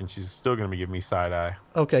yard work, and she's still going to be giving me side eye.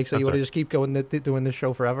 Okay, so That's you want to right. just keep going doing this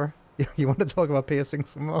show forever? You want to talk about piercing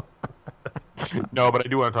some more? No, but I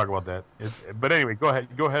do want to talk about that. But anyway, go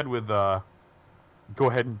ahead with the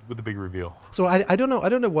big reveal. So I don't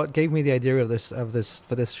know what gave me the idea of this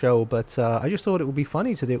for this show, but I just thought it would be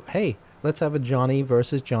funny to do. Hey, let's have a Johnny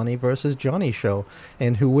versus Johnny show,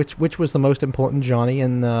 and which was the most important Johnny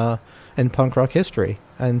in punk rock history.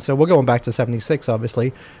 And so we're going back to '76,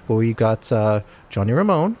 obviously, where we got Johnny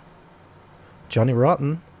Ramone, Johnny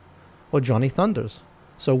Rotten, or Johnny Thunders.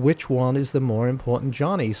 So which one is the more important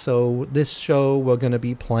Johnny? So this show we're going to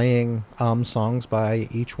be playing songs by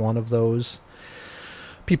each one of those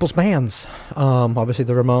people's bands. Obviously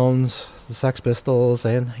the Ramones, the Sex Pistols,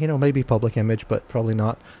 and maybe Public Image, but probably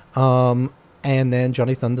not. And then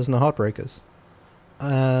Johnny Thunders and the Heartbreakers.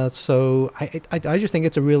 So I just think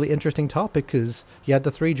it's a really interesting topic because you had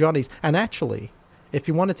the three Johnnies. And actually, if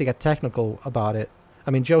you wanted to get technical about it,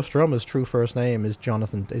 I mean, Joe Strummer's true first name is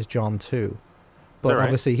John too. But right?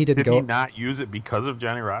 Obviously he didn't Did go. he not use it because of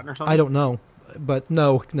Johnny Rotten or something? I don't know. But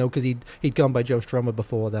no, because he'd gone by Joe Strummer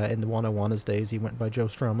before that. In the 101ers days, he went by Joe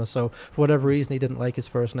Strummer. So for whatever reason, he didn't like his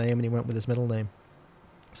first name, and he went with his middle name.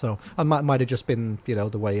 So it might have just been,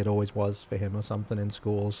 the way it always was for him or something in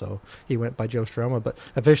school. So he went by Joe Strummer, but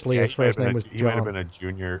officially his first name was John. He might have been a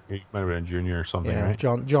junior. He might have been a junior or something, Yeah,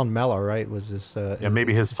 right? John Mellor, right? Was his.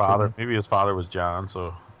 Maybe his father. name. Maybe his father was John.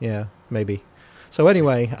 So Yeah, maybe. So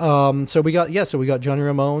anyway, so we got Johnny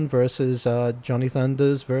Ramone versus Johnny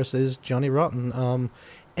Thunders versus Johnny Rotten.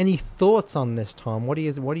 Any thoughts on this, Tom? What are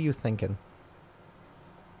you thinking?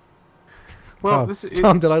 well,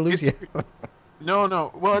 Tom, did I lose you?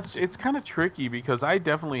 No. Well, it's kind of tricky because I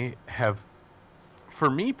definitely have. For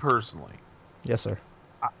me personally, Yes, sir.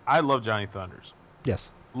 I love Johnny Thunders.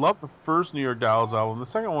 Yes. Love the first New York Dolls album. The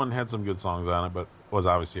second one had some good songs on it, but was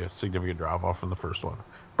obviously a significant drop off from the first one.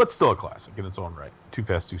 But still a classic in its own right. Too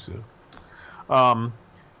Fast, Too Soon.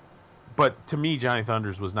 But to me, Johnny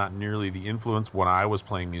Thunders was not nearly the influence when I was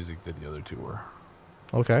playing music that the other two were.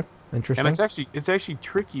 Okay. Interesting. And it's actually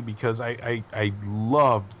tricky because I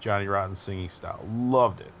loved Johnny Rotten's singing style.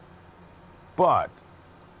 Loved it. But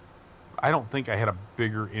I don't think I had a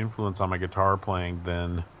bigger influence on my guitar playing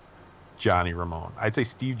than Johnny Ramone. I'd say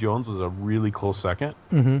Steve Jones was a really close second.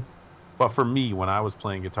 Mm-hmm. But for me, when I was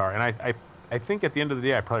playing guitar, and I think at the end of the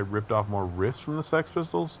day, I probably ripped off more riffs from the Sex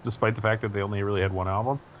Pistols, despite the fact that they only really had one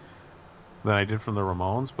album, than I did from the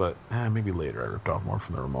Ramones. But maybe later I ripped off more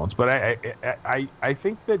from the Ramones. But I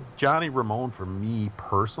think that Johnny Ramone, for me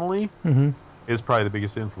personally, is probably the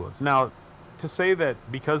biggest influence. Now, to say that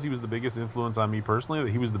because he was the biggest influence on me personally,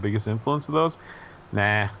 that he was the biggest influence of those,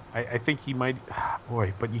 nah. I think he might.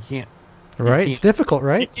 Boy, but you can't. Right. It's difficult,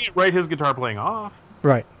 right? You can't write his guitar playing off.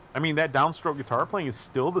 Right. I mean, that downstroke guitar playing is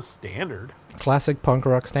still the standard. Classic punk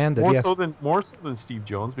rock standard. More Yeah. so than Steve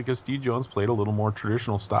Jones, because Steve Jones played a little more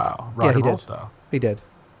traditional style, Yeah, rock he and roll did. style. He did.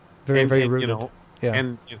 Very, And- very and, rooted. Yeah.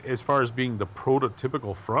 And as far as being the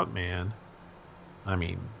prototypical frontman, I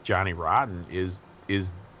mean, Johnny Rotten is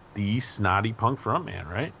the snotty punk frontman,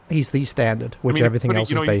 right? He's the standard, which mean, everything putting- else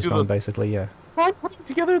you know, is you based do on, those- basically. Yeah. Well, I'm putting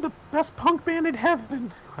together the best punk band in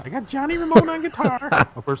heaven. I got Johnny Ramone on guitar.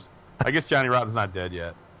 Of course, I guess Johnny Rotten's not dead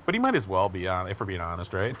yet, but he might as well be on, if we're being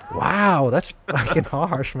honest, right? Wow, that's fucking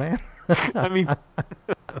harsh, man. I mean,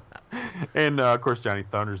 and of course Johnny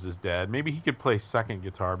Thunders is dead. Maybe he could play second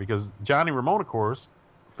guitar because Johnny Ramone, of course,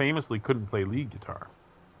 famously couldn't play lead guitar.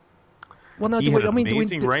 Well, no, He do had we? I an mean,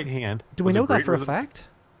 amazing right hand. do we was know that great for a rhythm- fact?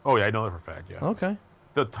 Oh yeah, I know that for a fact. Yeah, Okay.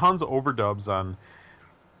 the tons of overdubs on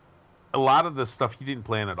a lot of the stuff he didn't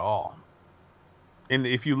play in at all. And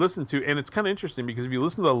if you listen to, and it's kind of interesting because if you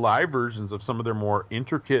listen to the live versions of some of their more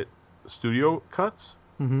intricate studio cuts,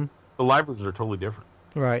 Mm-hmm. the live versions are totally different.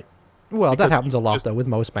 Right. Well, Because that happens a lot just- though with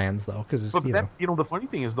most bands though, because But the funny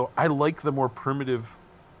thing is though, I like the more primitive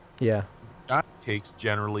yeah, takes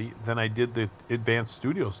generally than I did the advanced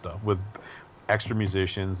studio stuff with extra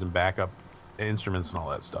musicians and backup instruments and all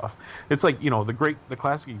that stuff. It's like, the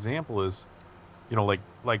classic example is,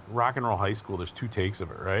 like Rock and Roll High School, there's 2 takes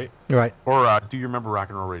of it, right? right. Or do you remember Rock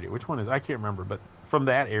and Roll Radio? Which one is? I can't remember, but from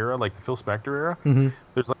that era, like the Phil Spector era, Mm-hmm.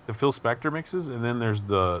 there's like the Phil Spector mixes and then there's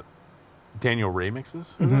the Daniel Ray mixes.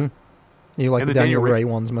 Is Mm-hmm. it? You like And the the Danny Daniel Ray- Ray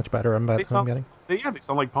ones much better. I'm They sound, getting. they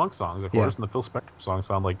sound like punk songs, of Yeah. course, and the Phil Spector songs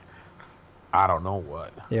sound like I don't know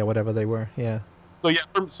what. Yeah, whatever they were. Yeah. So yeah,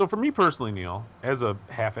 so for me personally, Neil, as a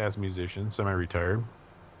half-ass musician, semi-retired,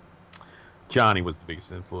 Johnny was the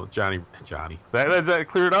biggest influence. Johnny, that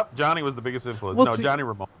cleared up. Johnny was the biggest influence. Well, No, see- Johnny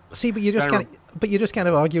Ramone. See, but you just Johnny kind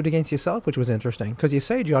of argued against yourself, which was interesting because you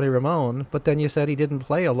say Johnny Ramone, but then you said he didn't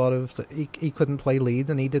play a lot of he couldn't play leads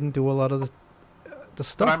and he didn't do a lot of the But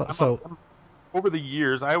stuff. I'm over the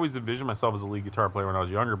years, I always envisioned myself as a lead guitar player when I was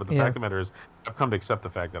younger. But the Yeah. fact of the matter is, I've come to accept the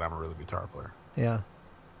fact that I'm a really guitar player. yeah,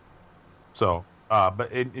 So, but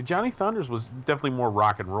Johnny Thunders was definitely more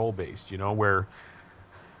rock and roll based, where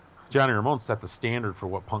Johnny Ramone set the standard for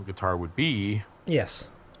what punk guitar would be. yes,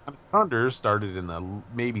 Johnny Thunders started in the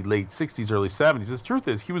maybe late 60s, early 70s. The truth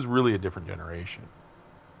is, he was really a different generation,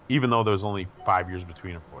 even though there was only 5 years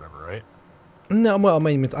between them or whatever, right? no, well, I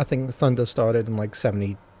mean, I think Thunder started in like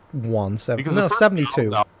 71, Because no, the first 72.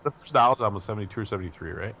 the first Dolls album was 72 or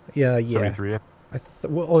 73, right? Yeah, yeah. 73, yeah.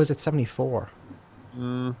 Or is it 74? I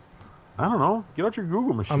don't know. Get out your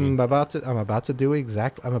Google machine. I'm about to do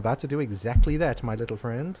exactly that, my little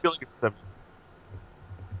friend. I feel like it's 70.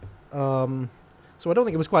 So I don't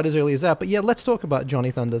think it was quite as early as that, but yeah, let's talk about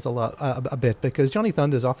Johnny Thunders a bit, because Johnny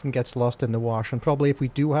Thunders often gets lost in the wash, and probably if we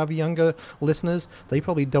do have younger listeners, they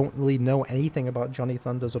probably don't really know anything about Johnny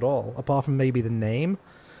Thunders at all, apart from maybe the name.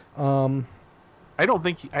 I don't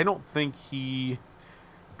think he,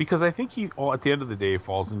 because I think he, at the end of the day,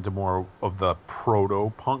 falls into more of the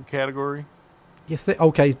proto-punk category. You think?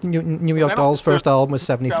 Okay, New York I don't Dolls' first consider- album was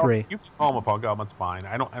 73. You can call him a punk album. It's fine.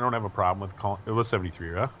 I don't have a problem with calling it. Was 73,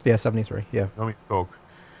 right? Yeah, 73. Yeah. I mean, Coke.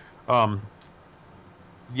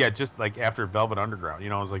 Yeah, just like after Velvet Underground, it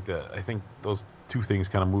was like I think those two things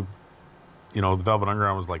kind of moved. The Velvet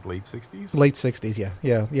Underground was like late 60s. Late 60s,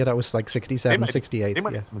 yeah. That was like 67, 68. They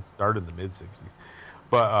might Yeah. have started in the mid 60s,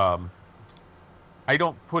 but I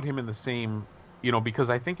don't put him in the same, because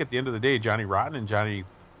I think at the end of the day, Johnny Rotten and Johnny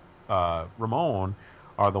Ramone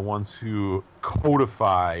are the ones who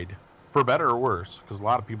codified, for better or worse, because a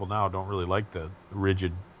lot of people now don't really like the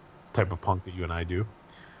rigid type of punk that you and I do.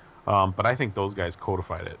 But I think those guys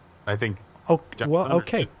codified it. I think. Oh, John well, Thunders,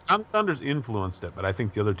 okay. John Thunders influenced it, but I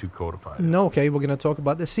think the other two codified it. No, okay, we're going to talk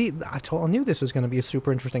about this. See, I knew this was going to be a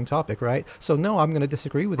super interesting topic, right? So, no, I'm going to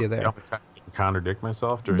disagree with you there. I contradict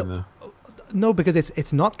myself during the. No, because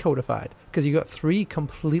it's not codified. Because you got three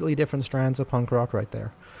completely different strands of punk rock right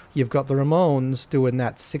there. You've got the Ramones doing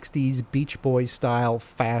that 60s Beach Boys style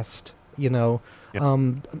fast, Yeah.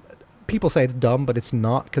 People say it's dumb, but it's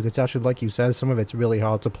not, because it's actually, like you said, some of it's really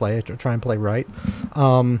hard to play, to try and play right.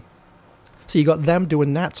 So you got them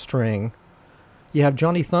doing that string. You have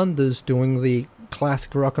Johnny Thunders doing the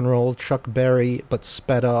classic rock and roll Chuck Berry, but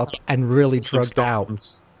sped up and really drugged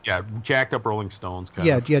out. Yeah, jacked up Rolling Stones kind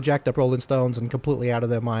Yeah, of. jacked up Rolling Stones and completely out of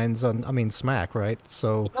their minds. Smack, right?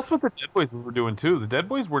 So That's what the Dead Boys were doing too. The Dead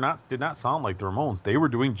Boys did not sound like the Ramones. They were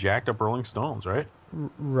doing jacked up Rolling Stones, right?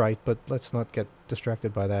 right, but let's not get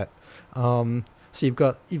distracted by that. So you've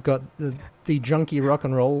got the junky rock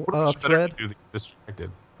and roll thread.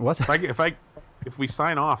 Distracted. What? If we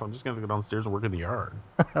sign off, I'm just gonna go downstairs and work in the yard.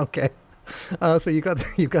 Okay. So you've got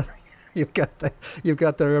the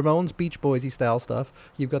Ramones Beach Boysy style stuff.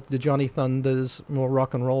 You've got the Johnny Thunders more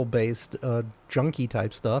rock and roll based junky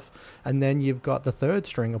type stuff, and then you've got the third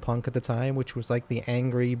string of punk at the time, which was like the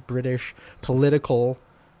angry British political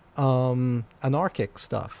anarchic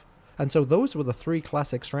stuff. And so those were the three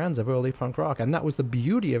classic strands of early punk rock, and that was the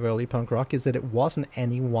beauty of early punk rock, is that it wasn't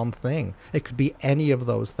any one thing. It could be any of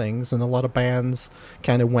those things, and a lot of bands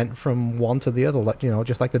kind of went from one to the other, like,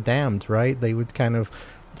 just like the Damned, right? They would kind of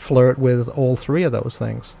flirt with all three of those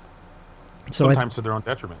things. So Sometimes to their own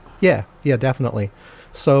detriment. Yeah, definitely.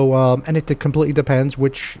 So, and it completely depends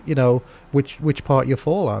which part you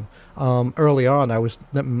fall on. Early on, I was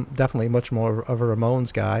definitely much more of a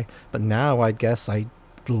Ramones guy, but now I guess I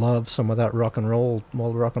love some of that rock and roll,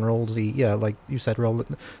 more rock and roll-y, like you said,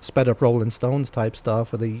 sped up Rolling Stones type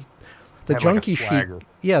stuff, or the junky chic.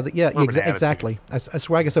 Exactly. A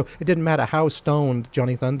swagger. So it didn't matter how stoned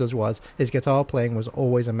Johnny Thunders was, his guitar playing was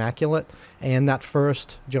always immaculate. And that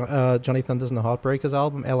first Johnny Thunders and the Heartbreakers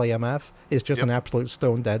album, LAMF, is just an absolute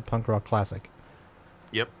stone dead punk rock classic.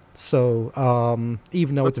 Yep. So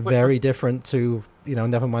even though it's very different to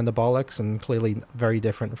Nevermind the Bollocks, and clearly very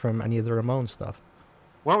different from any of the Ramones stuff.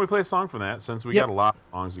 Why don't we play a song from that, since we got a lot of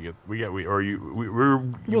songs to get? We had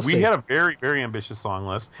a very, very ambitious song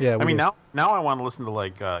list. Yeah, I mean, now I want to listen to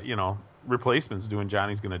Replacements doing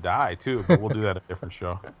Johnny's Gonna Die too, but we'll do that at a different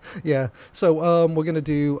show. Yeah. So we're gonna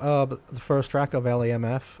do the first track of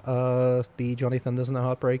LAMF, the Johnny Thunders and the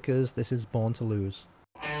Heartbreakers. This is Born to Lose.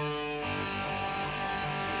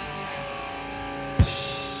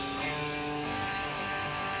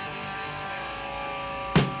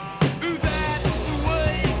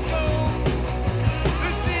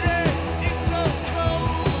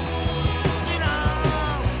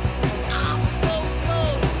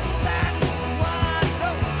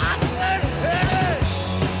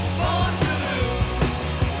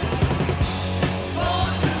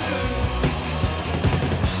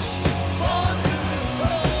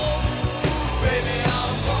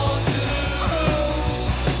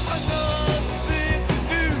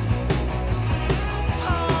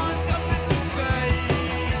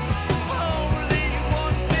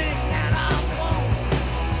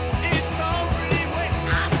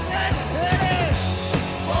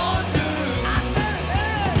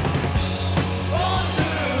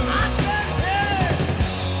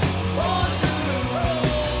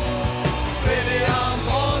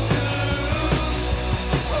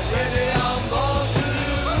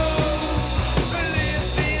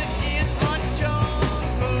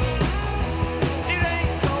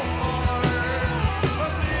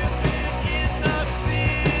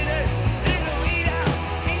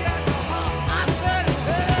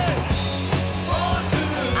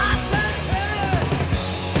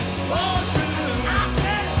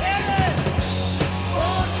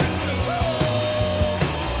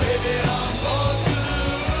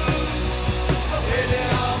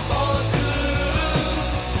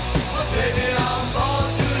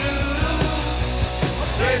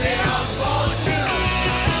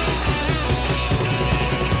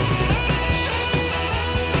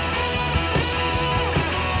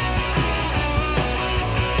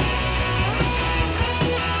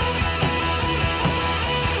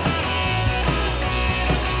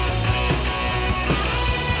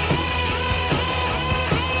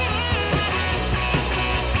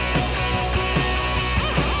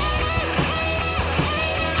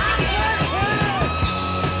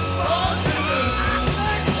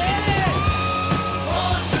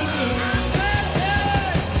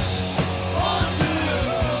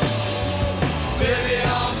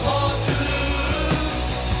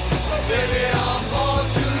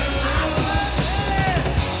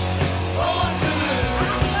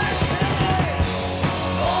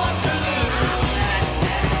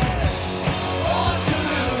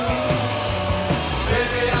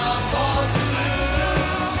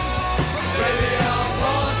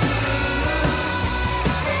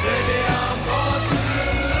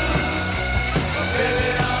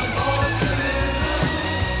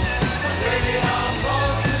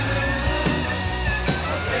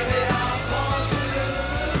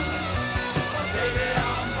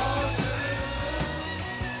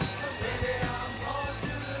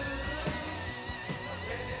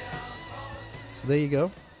 There you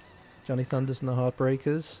go. Johnny Thunders and the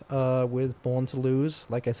Heartbreakers with Born to Lose.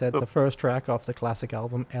 Like I said, it's the first track off the classic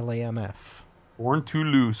album LAMF. Born to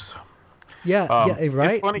Lose. Yeah, yeah,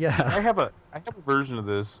 right. It's funny. Yeah. I have a version of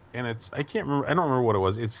this, and I don't remember what it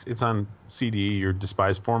was. It's on CD or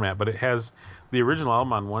despised format, but it has the original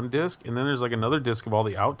album on one disc, and then there's like another disc of all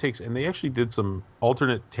the outtakes, and they actually did some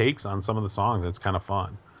alternate takes on some of the songs. It's kind of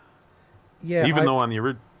fun. Yeah, even though on the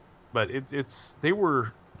original, but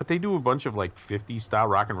they do a bunch of like 50s style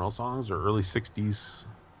rock and roll songs or early 60s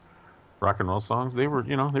rock and roll songs. They were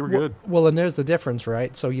good. Well, and there's the difference,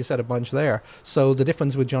 right? So you said a bunch there. So the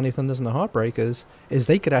difference with Johnny Thunders and the Heartbreakers is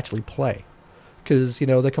they could actually play. Because,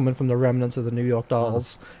 they're coming from the remnants of the New York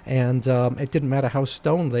Dolls. And it didn't matter how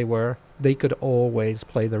stoned they were. They could always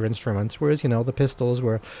play their instruments. Whereas, the Pistols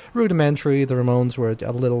were rudimentary. The Ramones were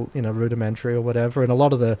a little, rudimentary or whatever. And a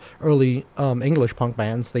lot of the early English punk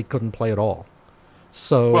bands, they couldn't play at all.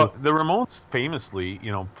 So, well, the Ramones famously,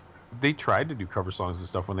 they tried to do cover songs and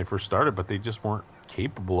stuff when they first started, but they just weren't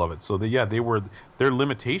capable of it. So their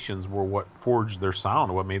limitations were what forged their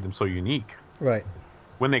sound, what made them so unique. Right.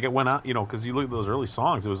 When they went out, because you look at those early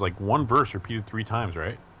songs, it was like one verse repeated 3 times,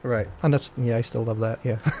 right? Right. And I still love that.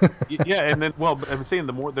 Yeah. Yeah, and then, well, I'm saying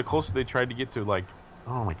the closer they tried to get to, like,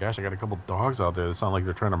 oh my gosh, I got a couple dogs out there that sound like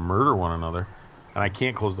they're trying to murder one another, and I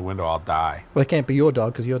can't close the window, I'll die. Well, it can't be your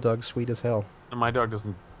dog because your dog's sweet as hell. And my dog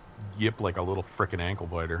doesn't yip like a little frickin' ankle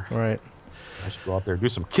biter. Right. I should go out there, do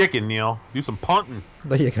some kicking, Neil. Do some punting.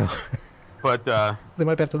 There you go. But they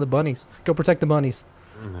might be after the bunnies. Go protect the bunnies.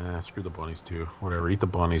 Nah, screw the bunnies too. Whatever. Eat the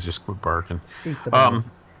bunnies. Just quit barking. Eat the bunnies.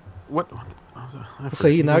 What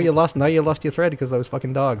See, now you lost your thread because those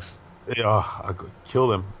fucking dogs. I could kill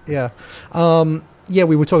them. Yeah. Yeah,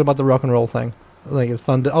 we were talking about the rock and roll thing. Like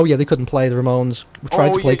Thunder. Oh yeah, they couldn't play. The Ramones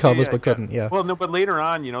tried to play covers but couldn't. Yeah. Well, no, but later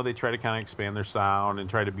on, they try to kind of expand their sound and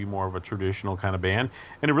try to be more of a traditional kind of band,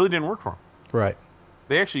 and it really didn't work for them. Right.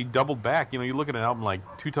 They actually doubled back. You look at an album like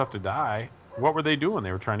Too Tough to Die. What were they doing?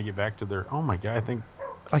 They were trying to get back to their. Oh my god, I think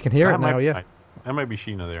I can hear it now. Yeah. That might be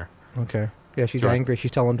Sheena there. Okay. Yeah, she's angry.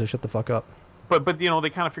 She's telling him to shut the fuck up. But they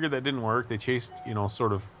kind of figured that didn't work. They chased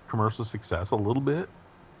sort of commercial success a little bit.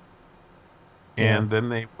 And then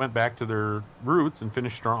they went back to their roots and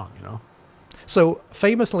finished strong, So,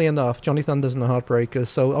 famously enough, Johnny Thunders and the Heartbreakers.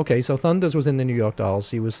 So Thunders was in the New York Dolls.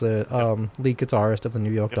 He was the lead guitarist of the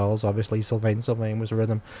New York Dolls, obviously. Sylvain was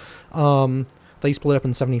rhythm. They split up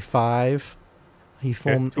in 1975. He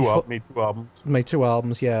formed... made 2 albums. Made 2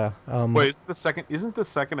 albums, yeah. Wait, isn't the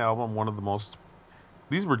second album one of the most...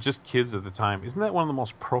 These were just kids at the time. Isn't that one of the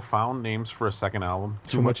most profound names for a second album?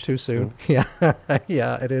 Too Much Too Soon. Yeah,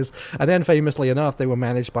 yeah, it is. And then, famously enough, they were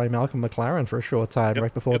managed by Malcolm McLaren for a short time,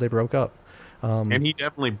 right before they broke up. And he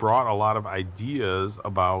definitely brought a lot of ideas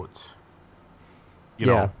about,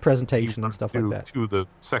 presentation and stuff like that to the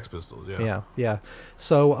Sex Pistols. Yeah.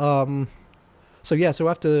 So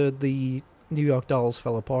after the New York Dolls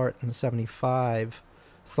fell apart in '75,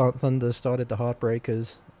 Thunder started the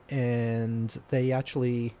Heartbreakers. And they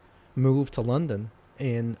actually moved to London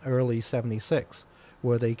in early '76,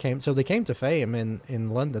 where they came. So they came to fame in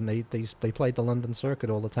London. They played the London circuit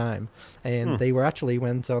all the time, and they went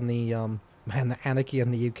on the the Anarchy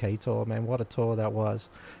in the UK tour. Man, what a tour that was!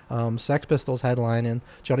 Sex Pistols headlining,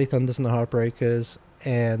 Johnny Thunders and the Heartbreakers,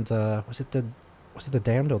 and was it the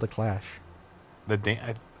Damned or the Clash?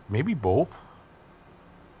 Maybe both.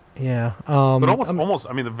 Yeah, but almost.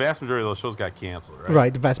 I mean, the vast majority of those shows got canceled, right?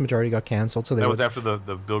 Right, the vast majority got canceled. So that was after the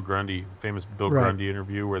Bill Grundy, famous Bill Grundy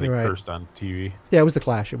interview where they cursed on TV. Yeah, it was the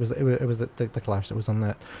Clash. It was the Clash that was on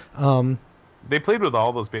that. They played with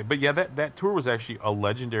all those bands, but yeah, that tour was actually a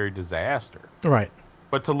legendary disaster. Right.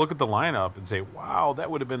 But to look at the lineup and say, "Wow,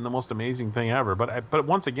 that would have been the most amazing thing ever," but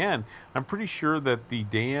once again, I'm pretty sure that the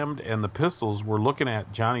Damned and the Pistols were looking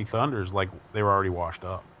at Johnny Thunders like they were already washed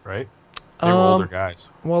up, right? They were older guys.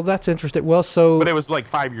 Well, that's interesting. Well, but it was like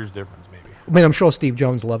 5 years difference, maybe. I mean, I'm sure Steve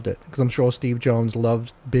Jones loved it because I'm sure Steve Jones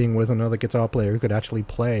loved being with another guitar player who could actually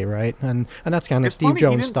play, right? And that's kind of Steve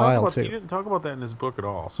Jones' style too. He didn't talk about that in his book at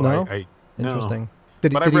all. So no, no. Interesting.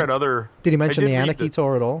 I've read other. Did he mention the Anarchy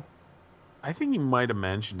tour at all? I think he might have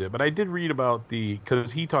mentioned it, but I did read about because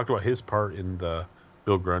he talked about his part in the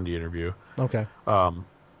Bill Grundy interview. Okay. All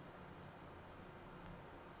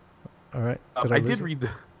right. I did read the.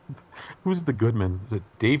 Who's the Goodman? Is it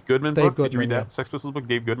Dave Goodman? Dave Goodman. Did you read that Sex Pistols book?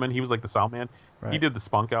 Dave Goodman. He was like the sound man. Right. He did the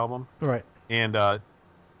Spunk album. Right. And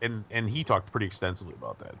he talked pretty extensively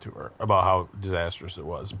about that tour, about how disastrous it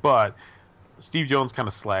was. But Steve Jones kind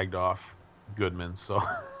of slagged off Goodman, so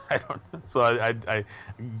I don't. So I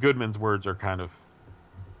Goodman's words are kind of,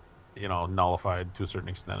 nullified to a certain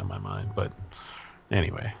extent in my mind. But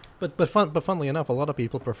anyway. But funnily enough, a lot of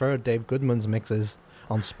people prefer Dave Goodman's mixes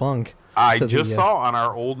on Spunk. I just saw on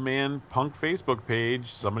our Old Man Punk Facebook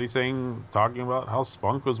page somebody talking about how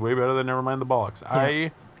Spunk was way better than Nevermind the Bollocks. Yeah.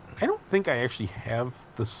 I don't think I actually have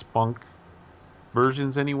the Spunk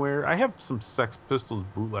versions anywhere. I have some Sex Pistols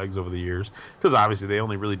bootlegs over the years because obviously they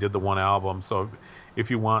only really did the one album. So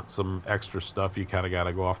if you want some extra stuff, you kind of got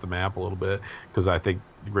to go off the map a little bit because I think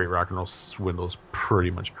Great Rock and Roll Swindle is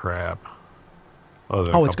pretty much crap.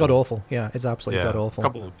 It's god awful. Yeah, it's absolutely god awful. A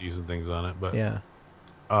couple of decent things on it, but yeah.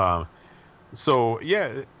 So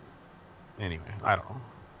yeah. Anyway, I don't know.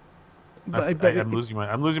 I'm losing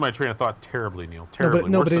my train of thought terribly, Neil.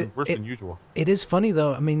 Terribly. Worse than usual. It is funny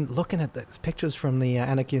though. I mean, looking at the pictures from the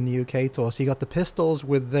Anarchy in the UK tour, so you got the Pistols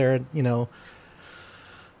with their,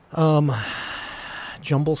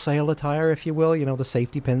 jumble sale attire, if you will, the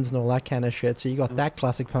safety pins and all that kind of shit. So you got that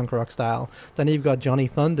classic punk rock style. Then you've got Johnny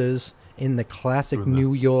Thunders in the classic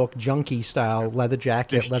New York junkie style, leather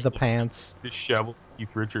jacket, leather pants. Disheveled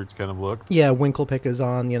Keith Richards kind of look. Yeah, winkle pickers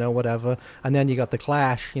on, whatever. And then you got the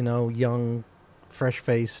Clash, young,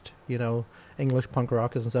 fresh-faced, English punk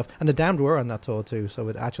rockers and stuff. And the Damned were on that tour too, so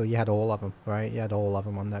you had all of them, right? You had all of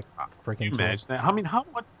them on that freaking tour. Imagine that. I mean, how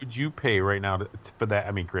much would you pay right now for that?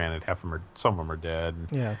 I mean, granted, some of them are dead.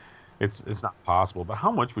 Yeah. It's not possible, but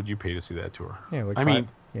how much would you pay to see that tour? Yeah,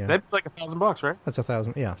 that'd be like $1,000, right? That's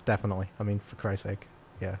 $1,000. Yeah, definitely. I mean, for Christ's sake,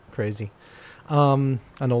 yeah, crazy. And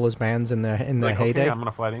all those bands in their heyday. Okay, I'm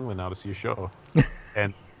gonna fly to England now to see a show,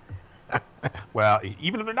 and well,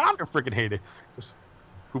 even if they're not in their freaking heyday,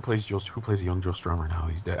 who plays the young Joe Strummer now?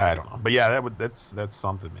 He's dead. I don't know, but yeah, that's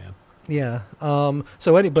something, man. Yeah. So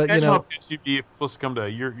but Imagine how pissed you'd be if supposed to come to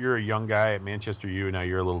you're a young guy at Manchester U, and now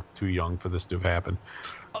you're a little too young for this to have happened.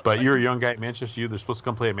 But you're a young guy at Manchester U. They're supposed to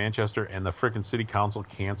come play at Manchester, and the frickin' city council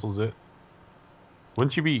cancels it.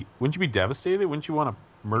 Wouldn't you be devastated? Wouldn't you want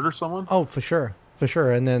to murder someone? Oh, for sure. For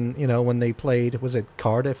sure. And then, when they played, was it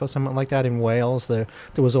Cardiff or something like that in Wales, there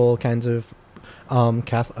was all kinds of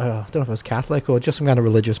Catholic, I don't know if it was Catholic or just some kind of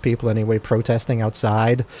religious people anyway, protesting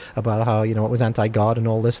outside about how, it was anti-God and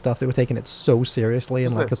all this stuff. They were taking it so seriously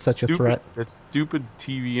and like it's such a threat. That stupid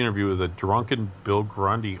TV interview with a drunken Bill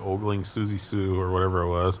Grundy ogling Susie Sue or whatever it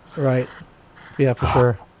was. Right. Yeah, for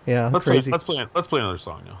sure. Yeah, crazy. Let's play another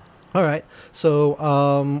song now. All right.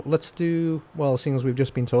 So let's do, well, seeing as we've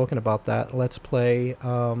just been talking about that, let's play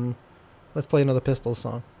another Pistols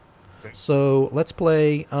song. Okay. So let's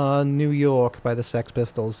play New York by the Sex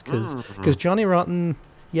Pistols, because Johnny Rotten,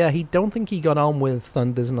 he don't think he got on with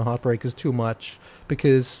Thunders and the Heartbreakers too much,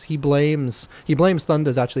 because he blames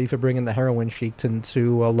Thunders actually for bringing the heroin sheik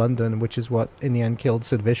into London, which is what in the end killed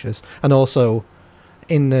Sid Vicious, and also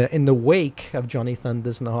in the wake of Johnny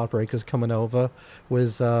Thunders and the Heartbreakers coming over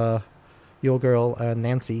was your girl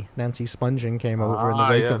Nancy Spungen came over in the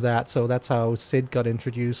wake of that. So that's how Sid got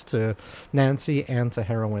introduced to Nancy and to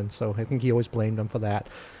heroin. So I think he always blamed him for that.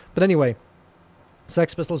 But anyway,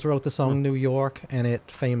 Sex Pistols wrote the song New York, and it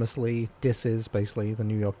famously disses basically the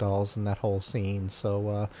New York Dolls and that whole scene.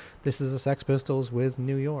 So this is the Sex Pistols with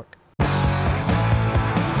New York.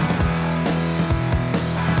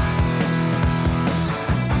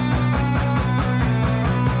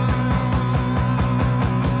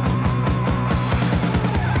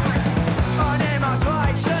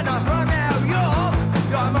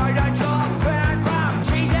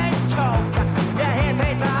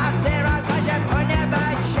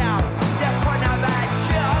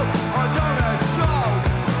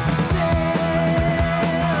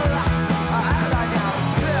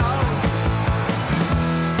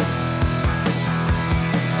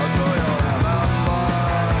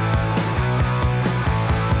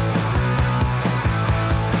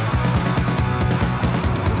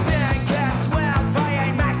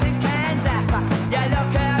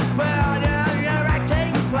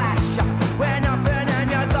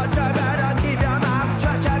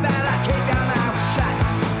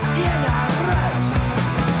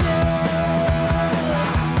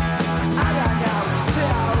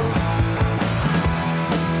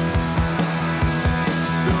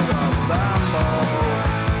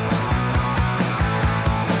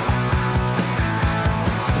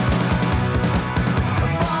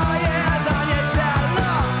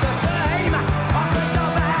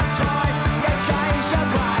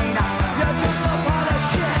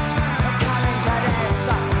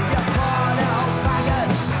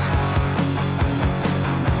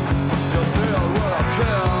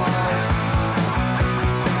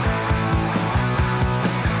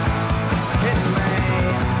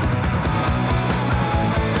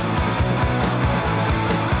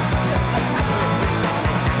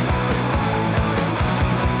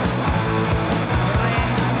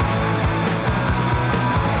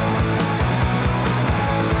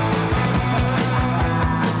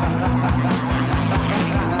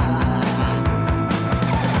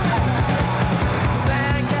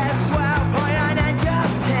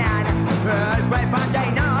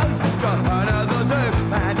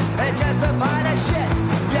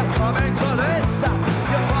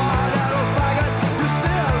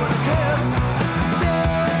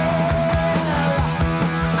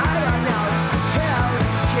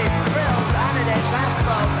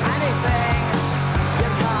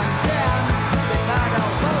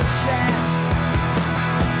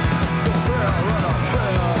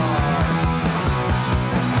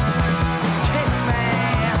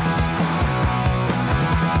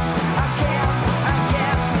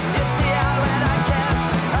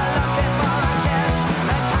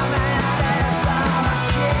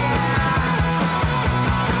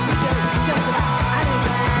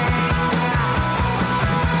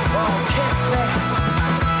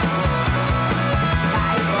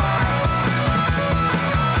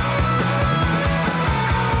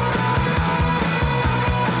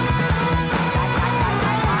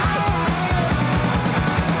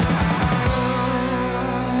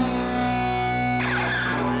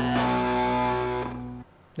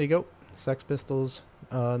 There you go. Sex Pistols,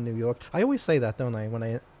 New York. I always say that, don't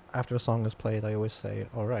I? After a song is played, I always say,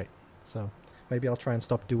 all right. So Maybe I'll try and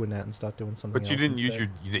stop doing that and start doing something. But you else didn't use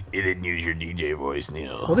instead. you didn't use your DJ voice,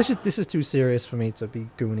 Neil. Well, this is too serious for me to be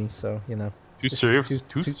goony. So Too this is serious.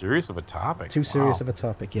 Too serious of a topic. Too serious Wow. of a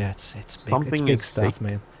topic. Yeah, it's big, Something it's big is stuff, sacred.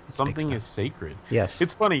 man. It's big Something stuff. is sacred. Yes.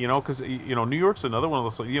 It's funny, because New York's another one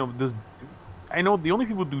of those. This. I know the only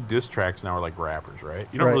people who do diss tracks now are like rappers, right?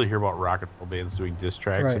 You don't Right. really hear about rock and roll bands doing diss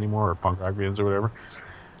tracks Right. anymore, or punk rock bands or whatever.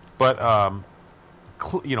 But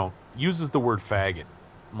uses the word faggot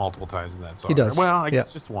multiple times in that song. He does. Well, I guess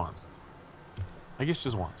Yeah. just once.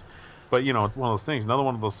 But it's one of those things. Another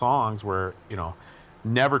one of those songs where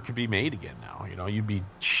never could be made again now. You'd be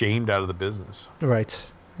shamed out of the business. Right.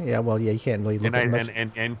 Yeah. Well, yeah. You can't really look at much.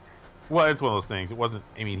 And well, it's one of those things. It wasn't.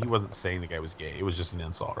 I mean, he wasn't saying the guy was gay. It was just an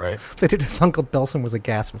insult, right? They did his Uncle Belson was a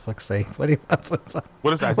gas, for fuck's sake. What do you?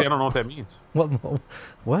 What is that? I don't know what that means.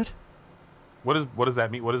 What? What does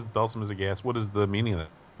that mean? What is Belsom as a gas? What is the meaning of that?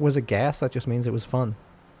 Was a gas? That just means it was fun.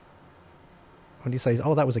 When you say,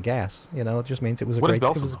 "Oh, that was a gas," it just means it was a What is great.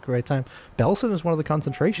 It Belsen, was a though? great time. Belsen is one of the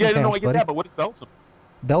concentration Yeah, camps, no, I get buddy. that, but what is Belsom?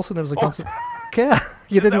 Belsen was a Oh, concentration. Yeah,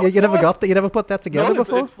 you Is that didn't. what You it never was? got that. You never put that together No,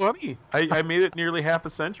 before. it's funny. I made it nearly half a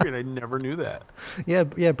century, and I never knew that. Yeah.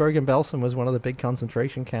 Bergen-Belsen was one of the big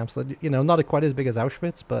concentration camps. That not quite as big as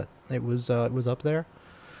Auschwitz, but it was up there.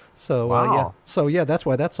 So yeah. Wow. So yeah, that's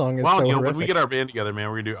why that song is Well, so when horrific. we get our band together, man,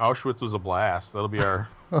 we're gonna do Auschwitz was a blast. That'll be our.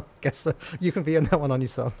 Guess you can be in that one on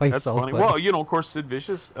yourself. By That's yourself, funny. buddy. Well, of course, Sid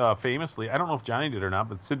Vicious famously. I don't know if Johnny did or not,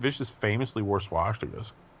 but Sid Vicious famously wore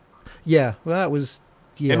swastikas. Yeah. Well, that was.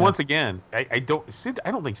 Yeah. And once again, I don't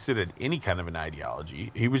think Sid had any kind of an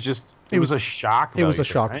ideology. He was just. It was a shock. It was a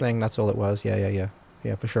value shock right? thing. That's all it was.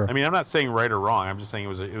 Yeah, for sure. I mean, I'm not saying right or wrong. I'm just saying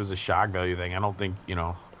it was a shock value thing. I don't think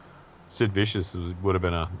Sid Vicious would have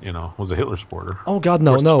been was a Hitler supporter. Oh God,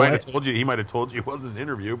 no, Of course, no. He might have told you it wasn't an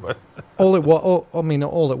interview, but All it was.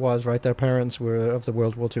 All it was. Right. Their parents were of the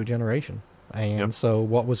World War II generation, and Yep. so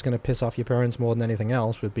what was going to piss off your parents more than anything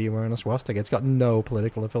else would be wearing a swastika. It's got no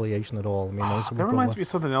political affiliation at all. I mean, those that reminds me of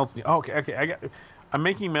something else. Oh, okay. I'm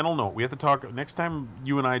making mental note. We have to talk next time.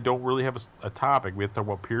 You and I don't really have a topic. We have to talk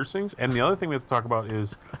about piercings, and the other thing we have to talk about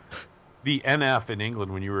is the NF in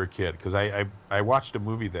England when you were a kid. Because I watched a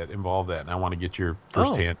movie that involved that, and I want to get your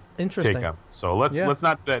firsthand interesting. take on it. So let's Yeah.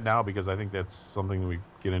 not do that now because I think that's something that we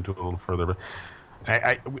get into a little further. But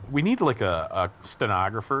we need like a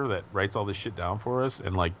stenographer that writes all this shit down for us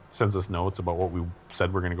and like sends us notes about what we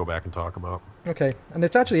said we're going to go back and talk about. Okay, and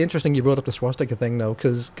it's actually interesting you brought up the swastika thing though,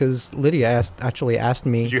 because Lydia actually asked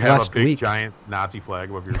me Did you have last a big week. giant Nazi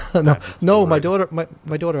flag above your No, Right.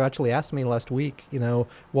 my daughter actually asked me last week,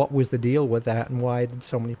 what was the deal with that and why did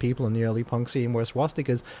so many people in the early punk scene wear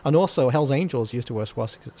swastikas, and also Hell's Angels used to wear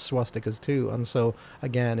swastikas too, and so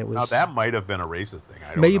again it was. Now that might have been a racist thing.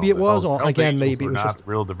 I don't Maybe know. it was, or Hell's again, Angels maybe it were was not just-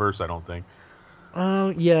 real diverse. I don't think.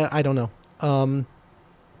 Yeah, I don't know.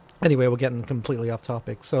 Anyway, we're getting completely off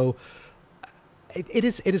topic. So it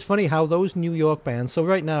is funny how those New York bands. So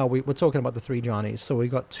right now we're talking about the three Johnnies. So we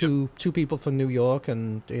got two people from New York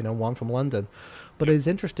and one from London. But it's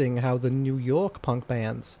interesting how the New York punk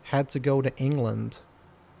bands had to go to England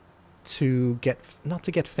to not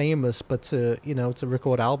to get famous, but to to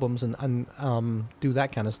record albums and do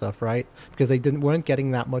that kind of stuff, right? Because they weren't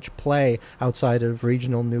getting that much play outside of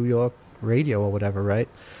regional New York radio or whatever, right?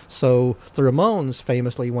 So the Ramones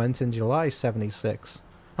famously went in July '76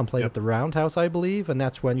 and played at the Roundhouse, I believe, and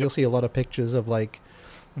that's when you'll see a lot of pictures of like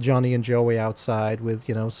Johnny and Joey outside with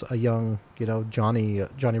a young Johnny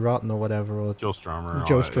Rotten or whatever, or Joe Strummer. and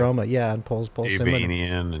Joe all that, Strummer, yeah, and Paul Dave Simon.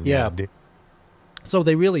 Vanian and Yeah. Dave- So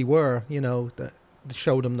they really were,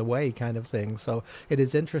 showed them the way kind of thing. So it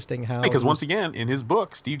is interesting how Because it was- once again, in his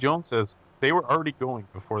book, Steve Jones says they were already going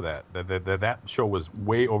before that. That show was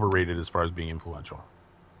way overrated as far as being influential.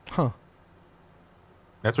 huh?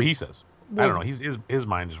 That's what he says. Well- I don't know. His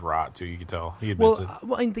mind is rot too. You can tell. He admits Well, it.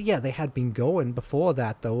 well, yeah, they had been going before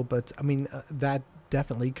that though, but I mean that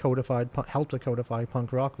definitely helped to codify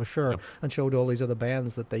punk rock for sure, and showed all these other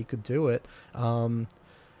bands that they could do it.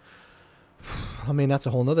 I mean that's a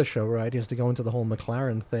whole nother show, right? Is to go into the whole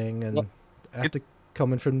McLaren thing, and after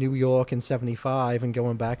coming from New York in '75 and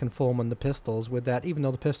going back and forming the Pistols with that, even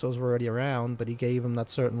though the Pistols were already around, but he gave them that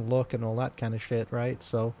certain look and all that kind of shit, right?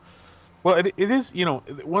 So. Well, it is,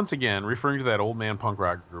 once again, referring to that old man punk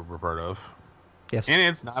rock group we're part of. Yes. And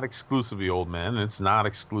it's not exclusively old men. It's not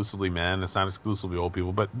exclusively men. It's not exclusively old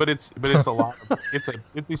people. But it's a lot.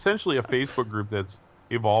 It's essentially a Facebook group that's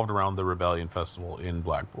evolved around the Rebellion Festival in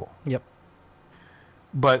Blackpool. Yep.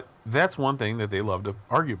 But that's one thing that they love to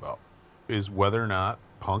argue about, is whether or not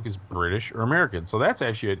punk is British or American. So that's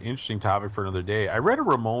actually an interesting topic for another day. I read a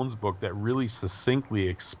Ramones book that really succinctly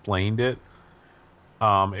explained it.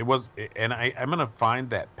 It was, and I'm gonna find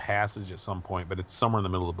that passage at some point, but it's somewhere in the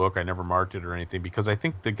middle of the book. I never marked it or anything because I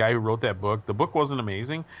think the guy who wrote that book, the book wasn't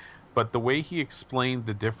amazing, but the way he explained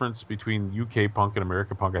the difference between UK punk and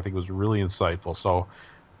American punk, I think was really insightful. So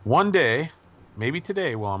one day, maybe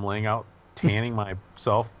today, while I'm laying out tanning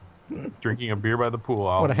myself, drinking a beer by the pool,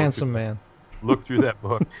 I'll What a handsome man. look through that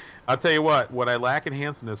book. I'll tell you what I lack in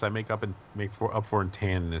handsomeness, I make up for in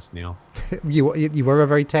tanness, Neil. You were a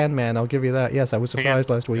very tan man. I'll give you that. Yes, I was surprised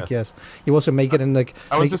last week. Yes, you also make it in the.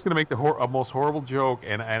 I was just going to make the most horrible joke,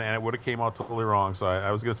 and it would have came out totally wrong. So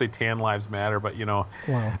I was going to say tan lives matter, but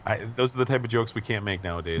wow. Those are the type of jokes we can't make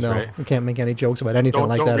nowadays, no, right? We can't make any jokes about anything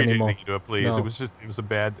like that don't read anymore. Anything into it, please. No. It was a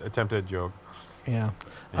bad attempt at a joke. Yeah.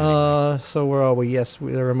 So where are we? Yes, the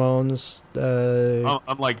Ramones.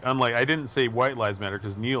 Unlike, I didn't say white lives matter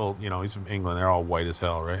because Neil, he's from England. They're all white as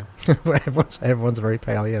hell, right? everyone's very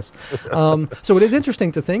pale. Yes. So it is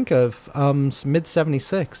interesting to think of mid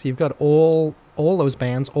 '76. You've got all those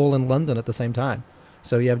bands all in London at the same time.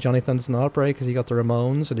 So you have Johnny Thunders and the Heartbreakers, you got the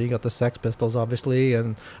Ramones, and you got the Sex Pistols, obviously,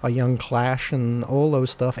 and a young Clash, and all those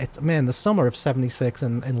stuff. The summer of '76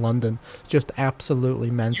 in London, just absolutely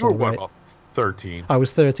mental. You were right? about 13. I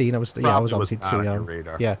was 13. I was obviously too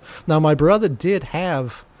young. Yeah. Now my brother did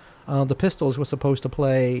have the Pistols were supposed to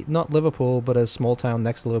play not Liverpool, but a small town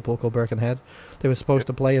next to Liverpool called Birkenhead. They were supposed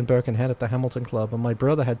to play in Birkenhead at the Hamilton Club, and my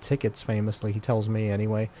brother had tickets. Famously, he tells me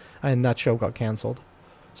anyway, and that show got cancelled.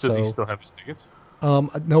 Does he still have his tickets?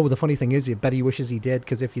 No, the funny thing is, I bet he wishes he did,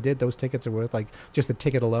 because if he did, those tickets are worth just the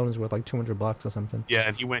ticket alone is worth like $200 or something. Yeah,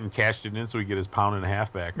 and he went and cashed it in so he could get his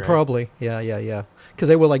 £1.50 back, right? Probably, yeah. Because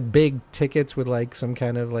they were like big tickets with like some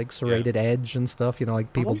kind of like serrated edge and stuff,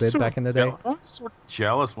 like people did back in the day. I'm sort of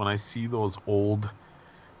jealous when I see those old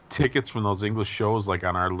tickets from those English shows like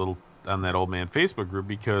on that old man Facebook group,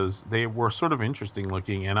 because they were sort of interesting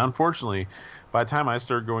looking, and unfortunately by the time I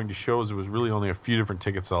started going to shows, it was really only a few different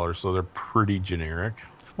ticket sellers, so they're pretty generic.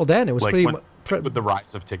 Well, then it was like with the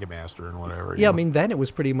rise of Ticketmaster and whatever. Yeah, I mean, then it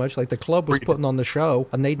was pretty much like the club was putting on the show,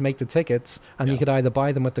 and they'd make the tickets, and you could either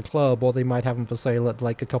buy them at the club, or they might have them for sale at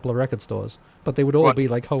like a couple of record stores. But they would all be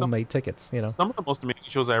like homemade tickets, Some of the most amazing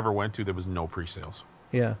shows I ever went to, there was no pre-sales.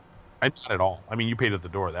 Yeah. Not at all. I mean, you paid at the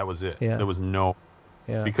door. That was it. Yeah. There was no...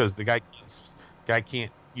 Yeah. Because the guy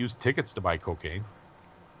can't use tickets to buy cocaine.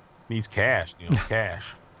 He needs cash, cash.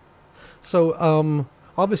 So,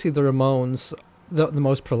 obviously the Ramones, the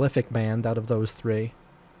most prolific band out of those three.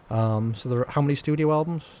 So there how many studio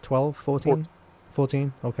albums? 12, 14?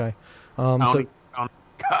 14? Okay. God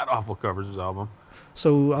awful covers his album.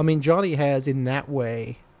 So, I mean, Johnny has, in that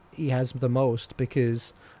way, he has the most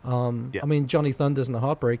because, I mean, Johnny Thunders and the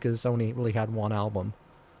Heartbreakers only really had one album.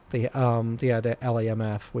 They had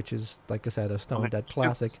LAMF, which is, like I said, a Stone Dead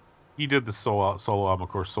classic. He did the solo album, of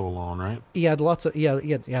course, So Alone, right? He had he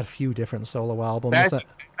had a few different solo albums.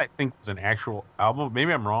 I think was an actual album.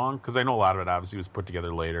 Maybe I'm wrong, because I know a lot of it obviously was put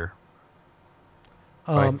together later.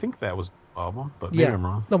 But I think that was an album, but maybe I'm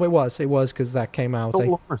wrong. No, it was because that came out.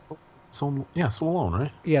 So Alone,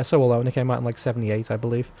 right? Yeah, So Alone. It came out in like '78, I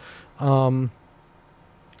believe. And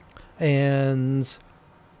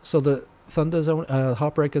so the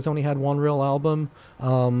Heartbreakers only had one real album.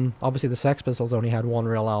 Obviously, the Sex Pistols only had one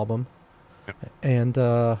real album. Yep.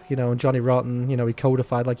 And Johnny Rotten, he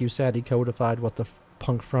codified, like you said, what the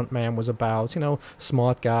punk frontman was about.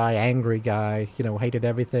 Smart guy, angry guy. Hated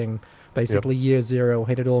everything. Basically, Year Zero,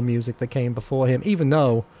 hated all music that came before him. Even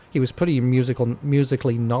though he was pretty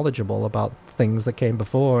musically knowledgeable about things that came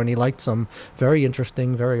before, and he liked some very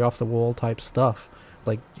interesting, very off the wall type stuff,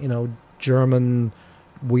 like German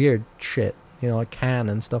weird shit, like Can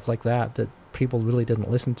and stuff like that people really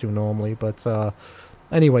didn't listen to normally. But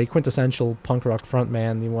anyway, quintessential punk rock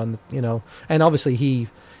frontman, the one, and obviously he,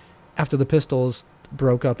 after the Pistols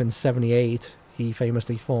broke up in '78, he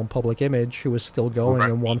famously formed Public Image, who was still going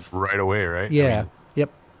right away, right? Yeah,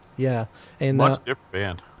 yeah, and much different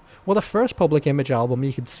band. Well, the first Public Image album,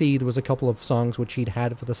 you could see there was a couple of songs which he'd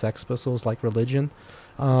had for the Sex Pistols, like Religion,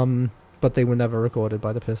 but they were never recorded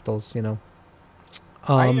by the Pistols,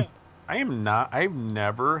 I've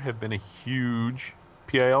never have been a huge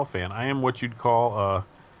PIL fan. I am what you'd call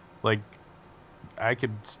I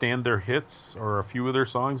could stand their hits or a few of their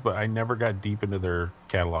songs, but I never got deep into their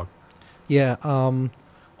catalog. Yeah,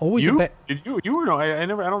 always you were no, I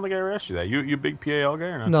never. I don't think I ever asked you that. You a big PIL guy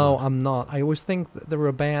or not? No, I'm not. I always think that they were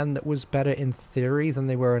a band that was better in theory than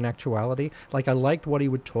they were in actuality. Like, I liked what he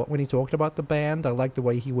would talk when he talked about the band. I liked the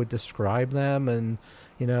way he would describe them, and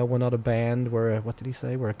we're not a band, what did he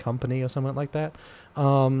say? We're a company or something like that.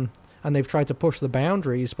 And they've tried to push the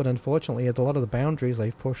boundaries, but unfortunately, a lot of the boundaries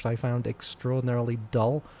they've pushed I found extraordinarily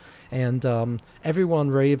dull. And everyone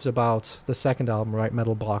raves about the second album, right?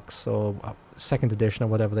 Metal Box, or second edition, or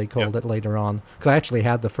whatever they called it later on. Because I actually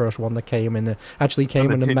had the first one that came in the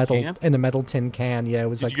metal tin can. Yeah, it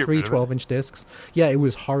was like 3 12-inch discs. Yeah, it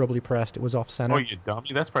was horribly pressed. It was off center. Oh, you dummy!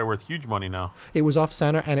 That's probably worth huge money now. It was off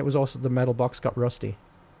center, and it was also the metal box got rusty.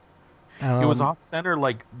 It was off center,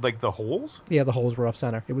 like the holes. Yeah, the holes were off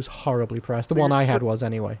center. It was horribly pressed. The one I had was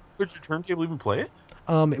anyway. Could your turntable even play it?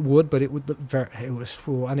 It would, but it would it was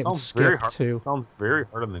and it would skip too. It sounds very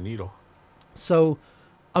hard on the needle. So,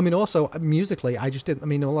 I mean, also musically, I just didn't. I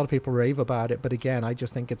mean, a lot of people rave about it, but again, I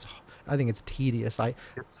just think it's tedious. It's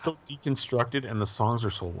so deconstructed, and the songs are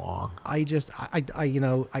so long.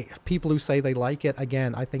 People who say they like it,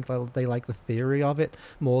 again, I think they like the theory of it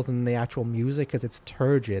more than the actual music, because it's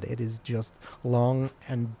turgid. It is just long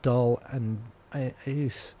and dull and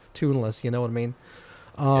tuneless. You know what I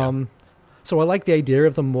mean? So I like the idea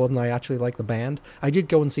of them more than I actually like the band. I did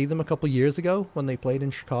go and see them a couple of years ago when they played in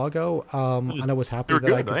Chicago, and I was happy they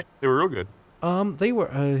were good, right? They were real good. They were.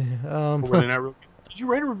 Were they not real good? Did you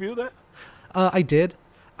write a review of that? I did.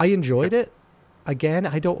 I enjoyed it. Again,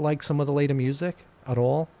 I don't like some of the later music at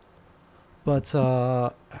all, but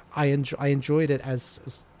I enjoyed it as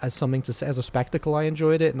something to say, as a spectacle. I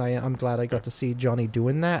enjoyed it, and I'm glad I got to see Johnny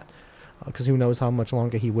doing that, because who knows how much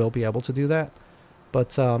longer he will be able to do that.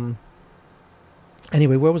 But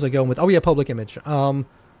anyway, where was I going with? Oh yeah, Public Image.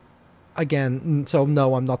 Again, so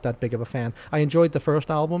no, I'm not that big of a fan. I enjoyed the first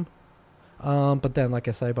album, but then, like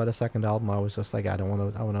I say, by the second album, I was just like, I don't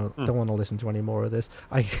want to listen to any more of this.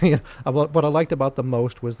 What I liked about them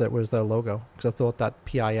most was their logo, because I thought that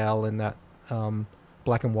PIL and that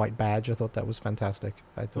black and white badge, I thought that was fantastic.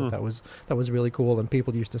 I thought that was really cool, and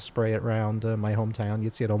people used to spray it around my hometown.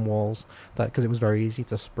 You'd see it on walls, because it was very easy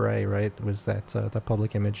to spray. Right, it was that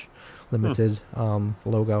Public Image Limited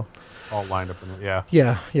logo, all lined up in it.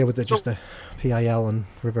 Yeah, with just the PIL and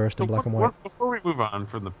reversed in black and white. Before we move on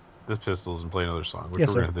from the Pistols and play another song, which we're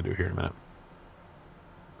going to have to do here in a minute,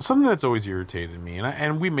 something that's always irritated me,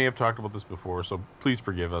 and we may have talked about this before, so please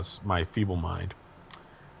forgive us, my feeble mind,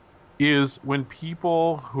 is when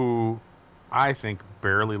people who I think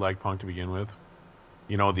barely like punk to begin with,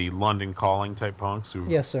 the London Calling type punks who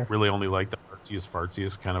really only like the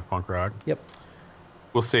fartsiest kind of punk rock,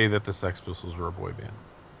 will say that the Sex Pistols were a boy band.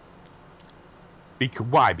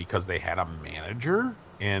 Why? Because they had a manager,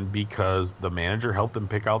 and because the manager helped them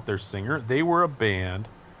pick out their singer. They were a band.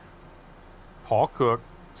 Paul Cook,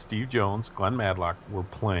 Steve Jones, Glenn Matlock were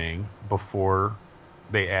playing before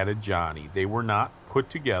they added Johnny. They were not put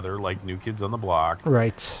together like New Kids on the Block,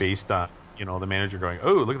 right? Based on the manager going,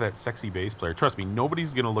 oh, look at that sexy bass player. Trust me,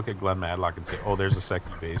 nobody's going to look at Glenn Matlock and say, oh, there's a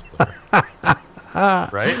sexy bass player.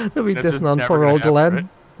 Right? They'll be dissing on poor old Glenn. Right?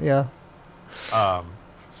 Yeah.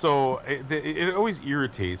 So it always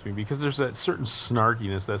irritates me, because there's that certain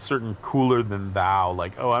snarkiness, that certain cooler than thou,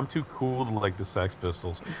 like, oh, I'm too cool to like the Sex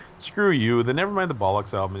Pistols. Screw you. The Nevermind the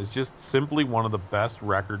Bollocks album is just simply one of the best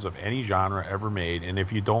records of any genre ever made, and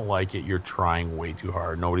if you don't like it, you're trying way too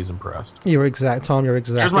hard. Nobody's impressed. Tom, you're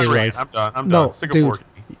exactly Here's my right. Rant. I'm done. Stick a fork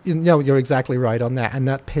in me. You're exactly right on that, and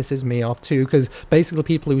that pisses me off too, because basically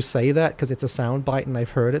people who say that because it's a soundbite and they've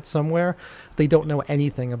heard it somewhere, they don't know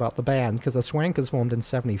anything about the band, because the Swankers formed in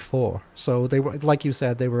 '74, so they were, like you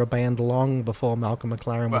said, they were a band long before Malcolm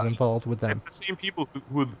McLaren was involved with them. The same people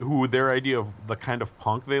who their idea of the kind of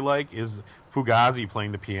punk they like is Fugazi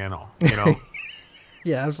playing the piano,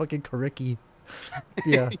 Yeah, fucking Karicki.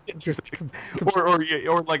 Yeah, just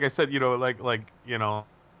or like I said,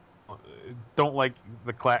 don't like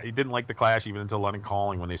the Clash. He didn't like the Clash even until London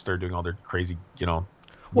Calling, when they started doing all their crazy,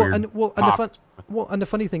 weird and the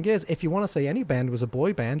funny thing is, if you want to say any band was a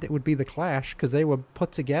boy band, it would be the Clash, because they were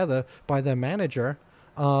put together by their manager.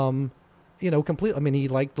 Completely. I mean, he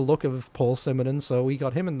liked the look of Paul Simonon, so he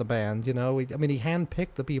got him in the band. He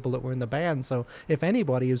handpicked the people that were in the band. So if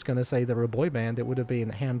anybody was going to say they're a boy band, it would have been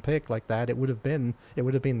handpicked like that. It would have been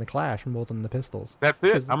the Clash more than the Pistols. That's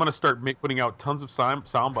it. I'm going to start putting out tons of sound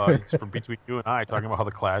bites from between you and I, talking about how the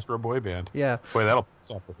Clash were a boy band. Yeah. Boy, that'll piss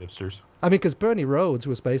off the hipsters. I mean, because Bernie Rhodes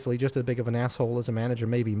was basically just as big of an asshole as a manager,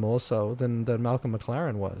 maybe more so than Malcolm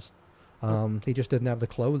McLaren was. He just didn't have the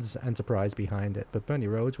clothes enterprise behind it. But Bernie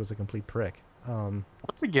Rhodes was a complete prick.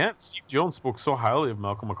 Once again, Steve Jones spoke so highly of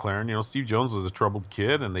Malcolm McLaren. Steve Jones was a troubled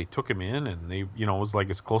kid, and they took him in, and they, was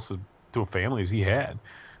like as close to a family as he had.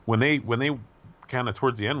 When they kind of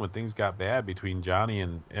towards the end, when things got bad between Johnny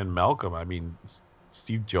and Malcolm, I mean,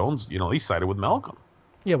 Steve Jones, he sided with Malcolm.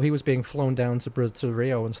 Yeah, well, he was being flown down to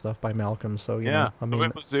Rio and stuff by Malcolm. So I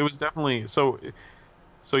mean, it was definitely so.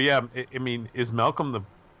 Yeah, I mean, is Malcolm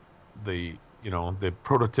the the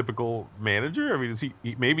prototypical manager? I mean, is he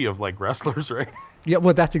maybe of like wrestlers, right? Yeah,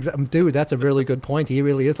 well, dude, that's a really good point. He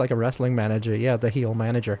really is like a wrestling manager. Yeah, the heel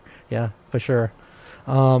manager. Yeah, for sure.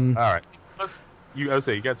 All right. I would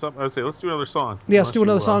say you got something. I would say let's do another song. Yeah, let's do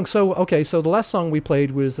another song. So the last song we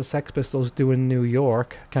played was the Sex Pistols doing New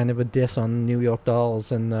York, kind of a diss on New York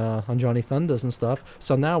Dolls and on Johnny Thunders and stuff.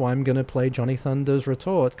 So now I'm gonna play Johnny Thunders'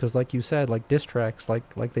 retort because, like you said, like diss tracks,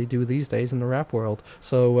 like they do these days in the rap world.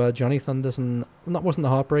 So Johnny Thunders and that wasn't the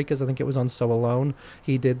Heartbreakers. I think it was on So Alone.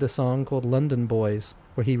 He did the song called London Boys,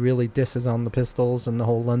 where he really disses on the Pistols and the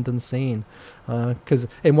whole London scene. Because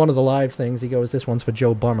in one of the live things, he goes, "This one's for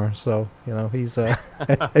Joe Bummer." So he's. So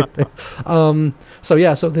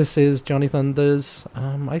this is Johnny Thunders.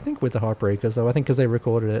 I think with the Heartbreakers, though. I think because they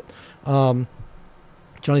recorded it.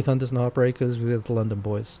 Johnny Thunders and Heartbreakers with the London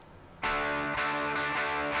Boys.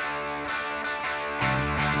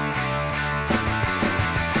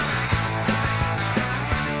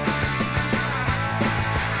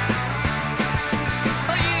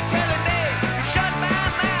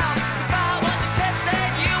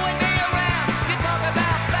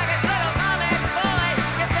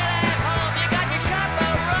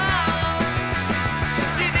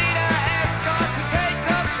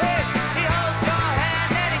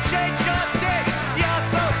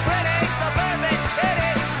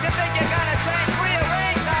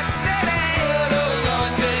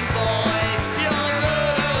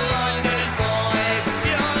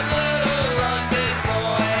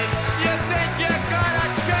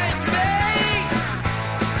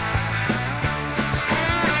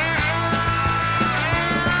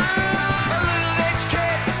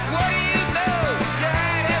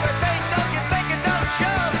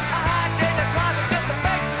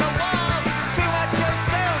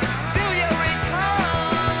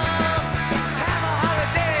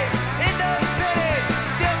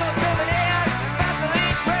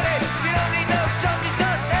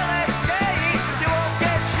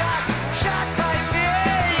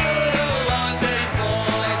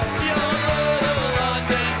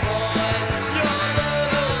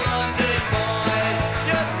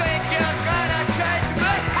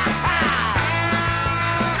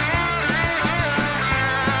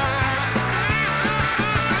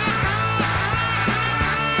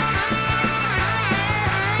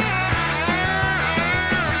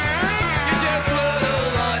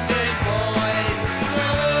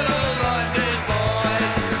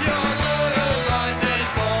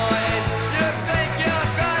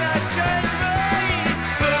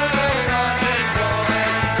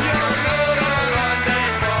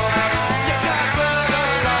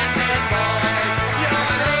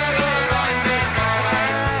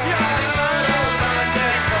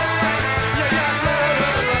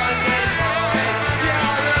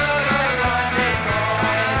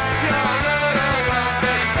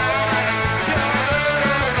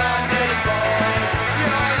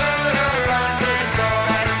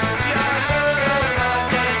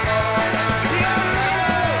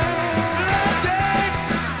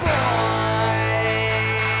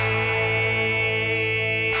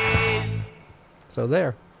 So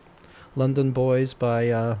there, London Boys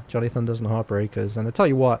by Johnny Thunders and Heartbreakers. And I tell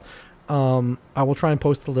you what, I will try and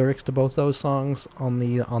post the lyrics to both those songs on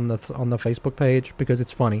the Facebook page because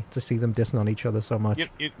it's funny to see them dissing on each other so much.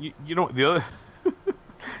 You know the other,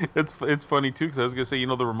 it's funny too because I was gonna say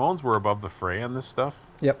the Ramones were above the fray on this stuff.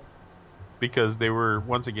 Yep. Because they were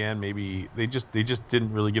once again maybe they just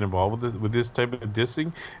didn't really get involved with this type of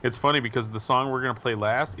dissing. It's funny because the song we're gonna play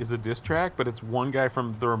last is a diss track, but it's one guy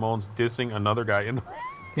from the Ramones dissing another guy in the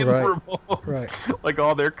Ramones. Right. Like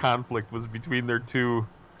all their conflict was between their two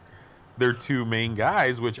main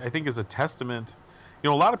guys, which I think is a testament. A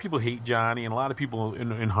lot of people hate Johnny, and a lot of people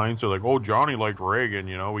in hindsight are like, "Oh, Johnny liked Reagan.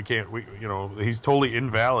 He's totally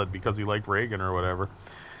invalid because he liked Reagan or whatever."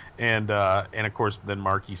 And of course, then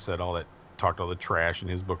Marky talked all the trash in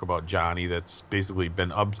his book about Johnny that's basically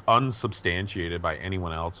been unsubstantiated by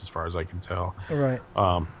anyone else as far as I can tell. Right.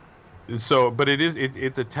 But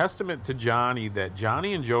it's a testament to Johnny that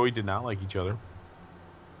Johnny and Joey did not like each other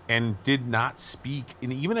and did not speak.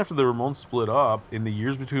 And even after the Ramones split up, in the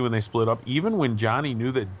years between when they split up, even when Johnny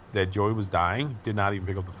knew that Joey was dying, did not even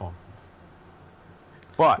pick up the phone.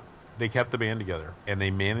 But they kept the band together, and they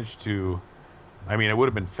managed to... I mean, it would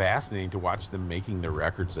have been fascinating to watch them making their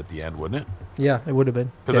records at the end, wouldn't it? Yeah, it would have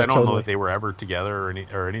been. Because I don't know that they were ever together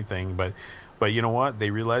or anything, but you know what? They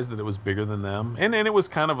realized that it was bigger than them, and it was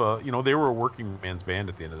kind of a they were a working man's band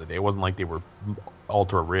at the end of the day. It wasn't like they were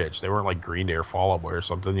ultra rich. They weren't like Green Day or Fall Out Boy or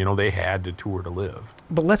something. They had to tour to live.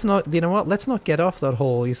 But let's not. You know what? Let's not get off that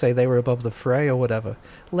whole. You say they were above the fray or whatever.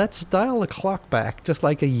 Let's dial the clock back just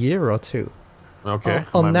like a year or two. Okay. Am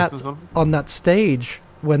I on that missing something? on that stage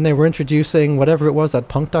when they were introducing whatever it was, that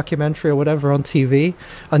punk documentary or whatever on TV,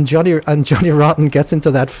 and Johnny Rotten gets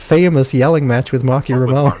into that famous yelling match with Marky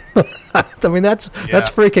Ramone. I mean, that's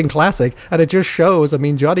freaking classic, and it just shows. I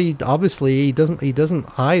mean, Johnny obviously he doesn't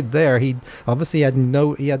hide there. He obviously had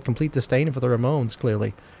complete disdain for the Ramones,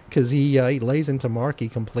 clearly, because he lays into Marky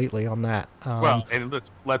completely on that. Well, and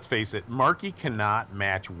let's face it, Marky cannot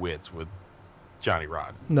match wits with Johnny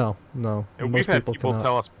Rotten. No. And we've had people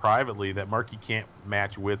tell us privately that Marky can't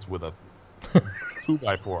match wits with a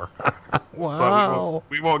 2x4. Wow.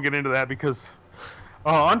 But we won't get into that because,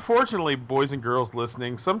 unfortunately, boys and girls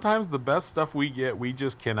listening, sometimes the best stuff we get, we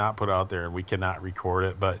just cannot put out there and we cannot record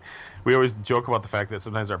it. But we always joke about the fact that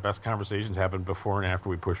sometimes our best conversations happen before and after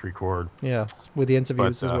we push record. Yeah, with the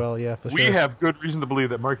interviews as well. Yeah, for sure. We have good reason to believe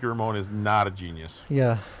that Marky Ramone is not a genius.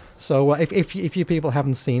 Yeah. So if you people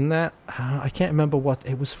haven't seen that, I can't remember what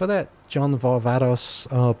it was for, that John Varvatos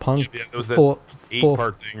punk. Yeah, it was that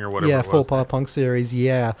 8-part thing or whatever. Yeah, it was. 4-part punk series.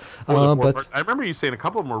 Yeah, but I remember you saying a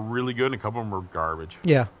couple of them were really good and a couple of them were garbage.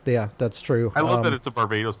 Yeah, that's true. I love that it's a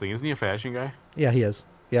Barbados thing. Isn't he a fashion guy? Yeah, he is.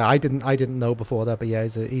 Yeah, I didn't know before that, but yeah,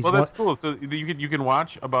 he's well, that's cool. So you can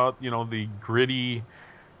watch about the gritty,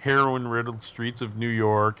 heroin-riddled streets of New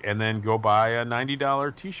York, and then go buy a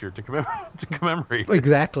 $90 T-shirt to commemorate.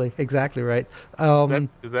 Exactly right.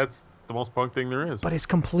 That's the most punk thing there is. But it's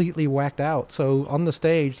completely whacked out. So on the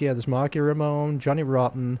stage, there's Marky Ramone, Johnny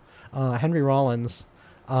Rotten, Henry Rollins,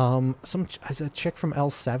 is a chick from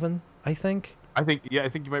L7, I think. I think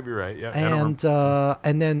you might be right. Yeah,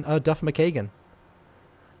 and then Duff McKagan.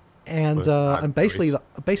 And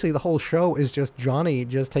basically the whole show is just Johnny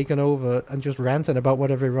just taking over and just ranting about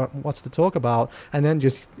whatever he wants to talk about, and then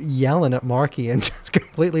just yelling at Marky and just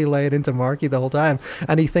completely laying into Marky the whole time.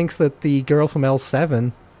 And he thinks that the girl from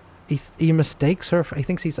L7, he mistakes her. He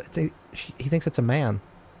thinks it's a man.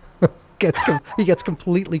 He gets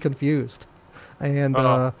completely confused, and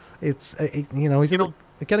he's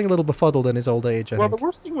getting a little befuddled in his old age. I think. The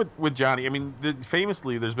worst thing with Johnny, I mean,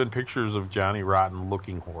 famously, there's been pictures of Johnny Rotten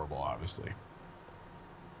looking horrible, obviously.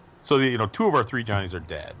 So, 2 of our 3 Johnnies are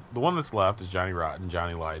dead. The one that's left is Johnny Rotten,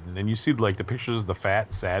 Johnny Lydon. And you see, the pictures, the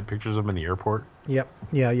fat, sad pictures of him in the airport. Yep.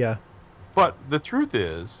 Yeah. But the truth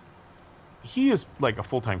is, he is like a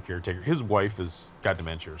full-time caretaker. His wife has got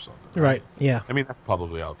dementia or something. Right, yeah. I mean, that's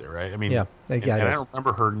probably out there, right? I mean, yeah. And I don't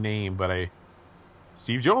remember her name, but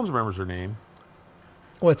Steve Jones remembers her name.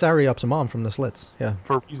 Well, it's Ari Up's mom from the Slits, yeah.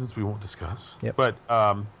 For reasons we won't discuss. Yep. But,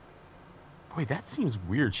 boy, that seems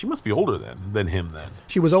weird. She must be older than him then.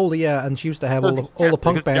 She was older, yeah, and she used to have all the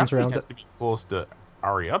punk bands around. Has to be close to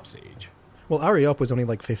Ari Up's age. Well, Ari Up was only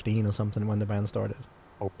like 15 or something when the band started.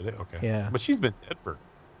 Oh, okay. Yeah. But she's been dead for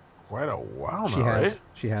quite a while now, right?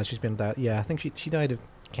 She has. She's been dead. Yeah, I think she died of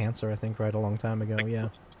cancer, I think, right a long time ago, yeah.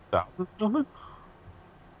 2000 something?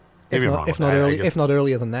 If not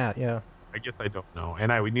earlier than that, yeah. I guess I don't know. And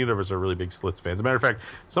neither of us are really big Slits fans. As a matter of fact,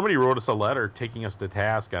 somebody wrote us a letter taking us to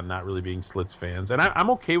task on not really being Slits fans. And I'm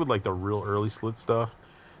okay with the real early Slits stuff,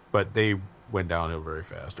 but they went downhill very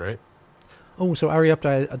fast, right? Oh, so Ari Up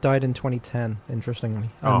died in 2010, interestingly.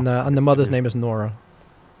 And the mother's name is Nora.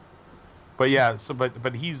 But yeah,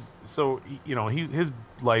 but his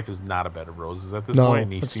life is not a bed of roses at this point.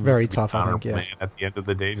 And he it's seems very to be tough, an I think, yeah. man at the end of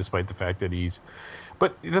the day, despite the fact that he's...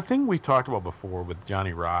 But the thing we talked about before with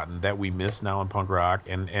Johnny Rotten that we miss now in punk rock,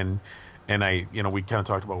 and I, we kind of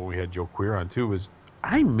talked about when we had Joe Queer on too, is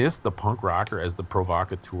I miss the punk rocker as the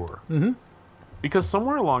provocateur. Mm-hmm. Because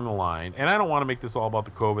somewhere along the line, and I don't want to make this all about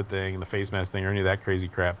the COVID thing and the face mask thing or any of that crazy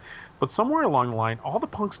crap, but somewhere along the line, all the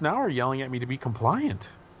punks now are yelling at me to be compliant.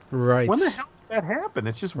 Right. When the hell did that happen?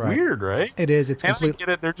 It's just weird, right? It is. It's completely. I get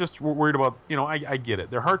it. They're just worried about, I get it.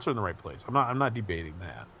 Their hearts are in the right place. I'm not debating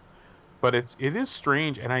that. But it is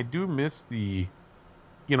strange, and I do miss the,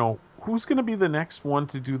 who's going to be the next one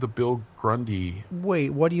to do the Bill Grundy?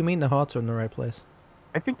 Wait, what do you mean the hearts are in the right place?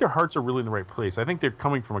 I think their hearts are really in the right place. I think they're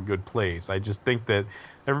coming from a good place. I just think that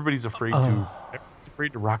everybody's afraid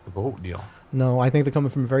to rock the boat, Neil. No, I think they're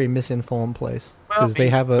coming from a very misinformed place because they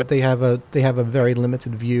have a very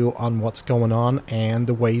limited view on what's going on and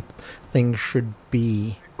the way things should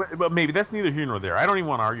be. But maybe that's neither here nor there. I don't even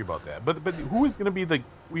want to argue about that. But who is going to be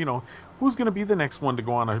who's going to be the next one to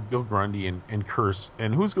go on a Bill Grundy and curse?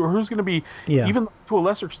 And who's going to be, even to a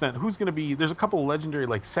lesser extent, who's going to be? There's a couple of legendary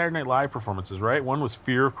Saturday Night Live performances, right? One was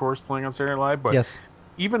Fear, of course, playing on Saturday Night Live. But yes.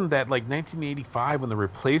 even that like 1985 when the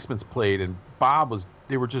Replacements played and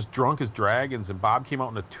they were just drunk as dragons, and Bob came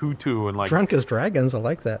out in a tutu and like Drunk as dragons. I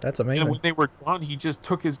like that. That's amazing. and when they were done, he just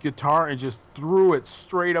took his guitar and just threw it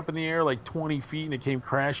straight up in the air like 20 feet, and it came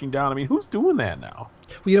crashing down. I mean, who's doing that now?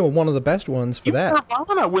 Well, one of the best ones for Even that.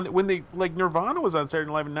 Nirvana, when they like Nirvana was on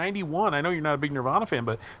Saturday Night Live in '91. I know you're not a big Nirvana fan,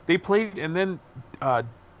 but they played, and then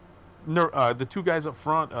the two guys up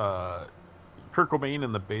front, Kurt Cobain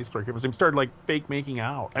and the bass player, started like fake making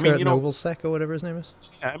out. I mean, Kurt Novosek or whatever his name is.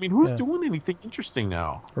 I mean, who's doing anything interesting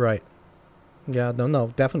now? Right. Yeah.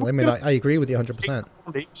 No. Definitely. I agree with you 100%.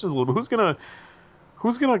 Foundations a little bit.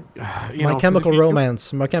 Who's gonna? My Chemical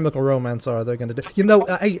Romance. My Chemical Romance are they're gonna do? You know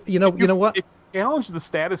what? If you challenge the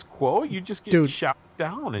status quo, you just get shot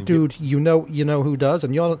down. And you know who does,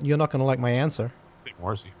 and you're not gonna like my answer.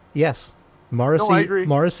 Morrissey. Yes. Morrissey, No, I agree.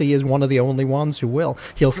 Morrissey is one of the only ones who will.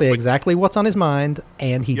 He'll say exactly what's on his mind,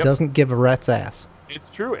 and he doesn't give a rat's ass.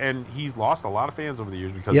 It's true, and he's lost a lot of fans over the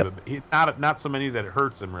years because of it. Not so many that it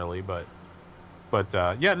hurts him really, but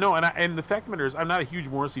yeah, no, and the fact of the matter is, I'm not a huge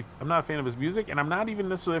Morrissey. I'm not a fan of his music, and I'm not even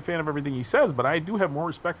necessarily a fan of everything he says. But I do have more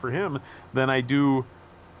respect for him than I do,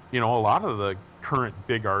 a lot of the current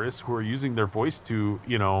big artists who are using their voice to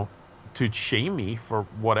shame me for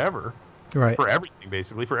whatever. Right. For everything,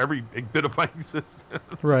 basically, for every bit of my existence.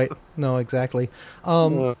 Right. No, exactly.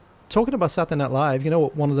 Talking about Saturday Night Live,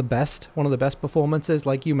 one of the best performances,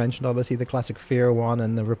 like you mentioned, obviously the classic Fear one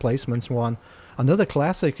and the Replacements one. Another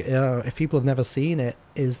classic, if people have never seen it,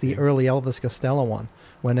 is the early Elvis Costello one.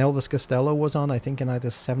 When Elvis Costello was on, I think in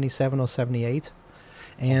either 77 or 78,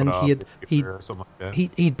 and he'd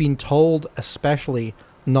bbeen told especially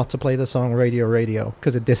not to play the song Radio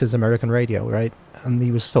because this is American radio, right? And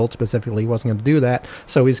he was told specifically he wasn't going to do that.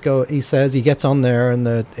 So he says he gets on there, and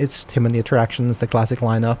it's him and the Attractions, the classic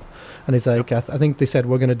lineup, and he's like, I think they said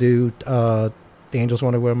we're going to do The Angels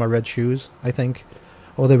Want to Wear My Red Shoes, I think,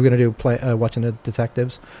 or they were going to do Watching the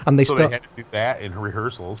Detectives, and they had to do that in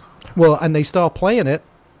rehearsals. Well, and they start playing it,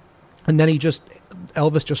 and then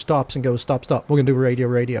Elvis just stops and goes, stop, we're going to do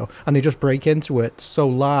radio, and they just break into it so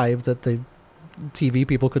live that the TV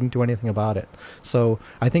people couldn't do anything about it. So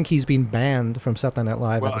I think he's been banned from Saturday Night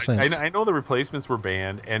Live ever since. I know the Replacements were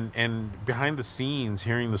banned, and behind the scenes,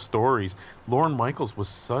 hearing the stories, Lorne Michaels was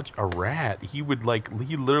such a rat. He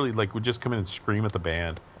literally would just come in and scream at the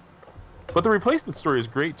band. But the Replacement story is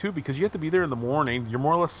great too, because you have to be there in the morning. You're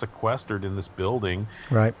more or less sequestered in this building,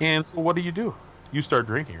 right? And so what do? You start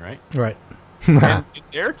drinking, right? Right. And in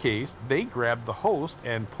their case, they grabbed the host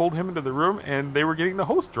and pulled him into the room, and they were getting the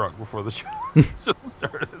host drunk before the show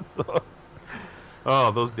started. So,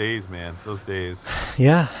 those days, man, those days.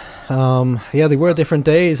 Yeah, they were different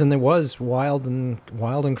days, and it was wild and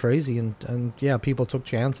crazy, and yeah, people took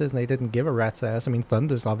chances, and they didn't give a rat's ass. I mean,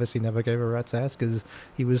 Thunders obviously never gave a rat's ass because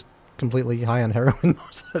he was completely high on heroin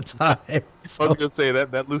most of the time. So. I was gonna say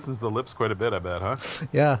that loosens the lips quite a bit, I bet, huh?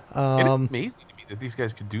 Yeah, it's amazing that these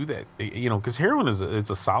guys could do that, because heroin is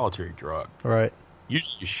a solitary drug. Right.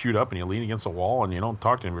 Usually you shoot up and you lean against a wall and you don't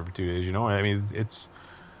talk to anybody for 2 days. I mean, it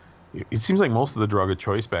seems like most of the drug of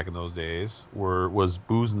choice back in those days was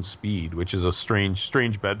booze and speed, which is a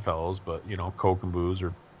strange bedfellows, but coke and booze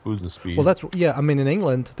or booze and speed. Well, I mean, in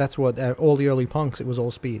England, that's what all the early punks, it was all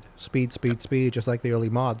speed, just like the early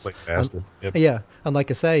mods. Like bastard. Yep. Yeah, and like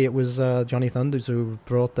I say, it was Johnny Thunders who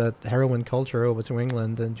brought that heroin culture over to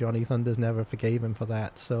England, and Johnny Thunders never forgave him for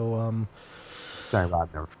that. So, Johnny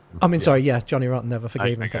Rotten never. Sorry, Johnny Rotten never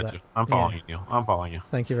forgave him for that. I'm following you. I'm following you.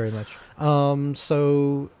 Thank you very much.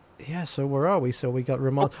 So where are we? So we got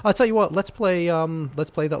Ramon. I'll tell you what. Let's play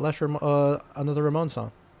that another Ramon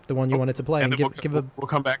song. The one you wanted to play, and we'll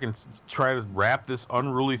come back and try to wrap this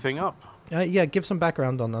unruly thing up. Give some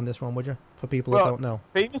background on this one, would you, for people who don't know?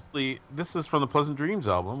 Famously, this is from the Pleasant Dreams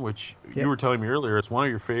album, which you were telling me earlier. It's one of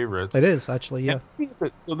your favorites. It is actually, yeah.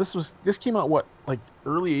 So this came out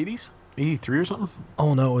early '80s, '83 or something?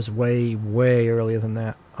 Oh no, it was way earlier than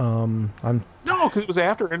that. No, because it was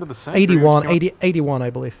after End of the Century. 81, I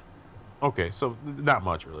believe. Okay, so not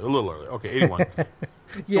much earlier, a little earlier. Okay, 81.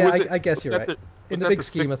 Yeah, I guess you're right. In the big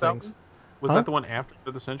scheme of things. Album? Was that the one after End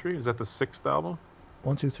of the Century? Is that the sixth album?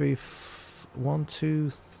 1, 2, 3,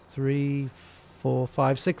 4,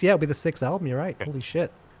 5, 6. Yeah, it'll be the sixth album. You're right. Okay. Holy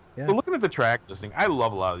shit. Yeah. So looking at the track listing, I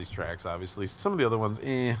love a lot of these tracks, obviously. Some of the other ones,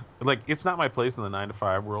 It's Not My Place in the 9 to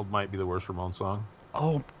 5 World might be the worst Ramones song.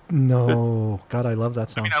 Oh, no. God, I love that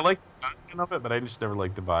song. I mean, I like the content of it, but I just never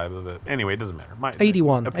liked the vibe of it. Anyway, it doesn't matter.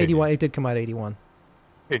 81. It did come out 81.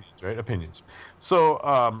 Opinions, right? Opinions.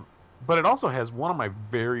 So, but it also has one of my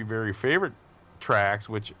very, very favorite tracks,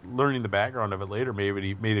 which learning the background of it later made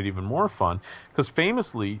it even more fun. Because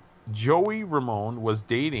famously, Joey Ramone was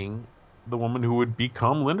dating the woman who would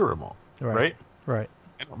become Linda Ramone, right? Right.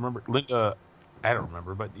 I don't remember Linda. I don't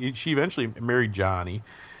remember, but she eventually married Johnny,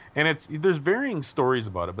 and there's varying stories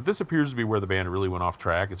about it. But this appears to be where the band really went off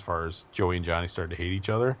track as far as Joey and Johnny started to hate each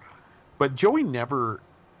other. But Joey never,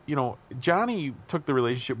 Johnny took the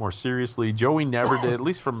relationship more seriously. Joey never did. At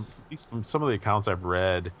least from some of the accounts I've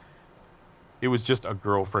read, it was just a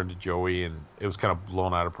girlfriend to Joey, and it was kind of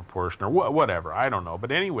blown out of proportion or whatever. I don't know.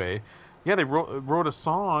 But anyway, yeah, they wrote a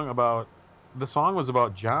song about. The song was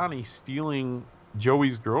about Johnny stealing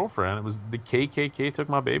Joey's girlfriend. It was the KKK Took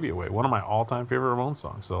My Baby Away, one of my all-time favorite Ramones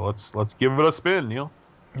songs. So let's give it a spin, Neil.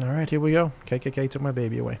 All right, here we go. KKK Took My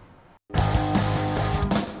Baby Away.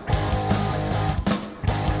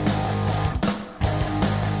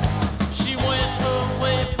 She went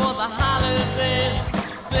away for the holidays.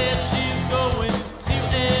 Says she's going to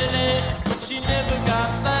LA, but she never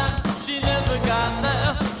got there. She never got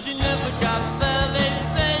there. She never got there. They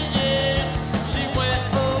say yeah. She went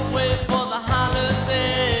away for the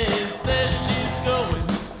holidays. Says she's going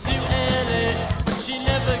to LA, but she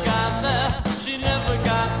never got there. She never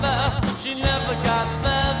got there. She never got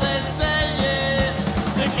there. They say yeah.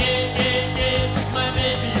 The KKK took my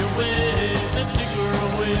baby away. They took her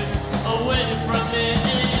away, away from me.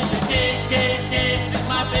 The KKK took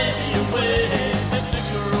my baby away. They took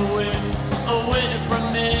her away, away from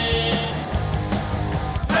me.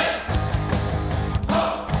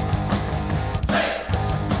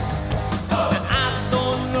 And I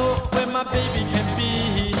don't know where my baby can be.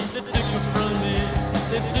 They took her from me.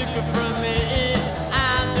 They took her from me. I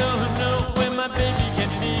don't know where my baby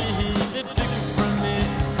can be. They took her from me.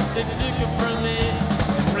 They took her from me.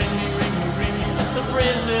 Ring me, ring me, ring me up the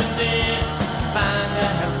president. Find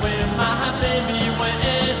out where my baby went.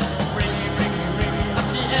 Ring me, ring me, ring me up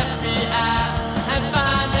the FBI. And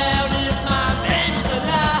find out if my baby's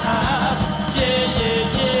alive. Yeah,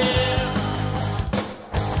 yeah, yeah.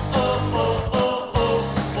 Oh, oh, oh, oh,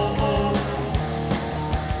 oh, oh.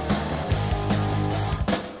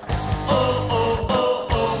 Oh, oh, oh,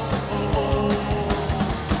 oh, oh, oh.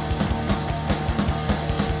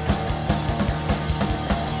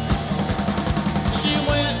 She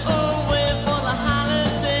went away for the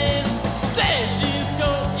holidays. Said she's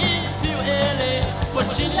going to LA, but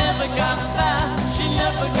she never got there. She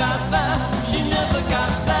never got there. She never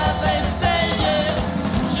got there. They say yeah.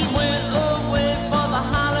 She went away for the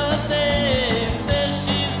holidays. Said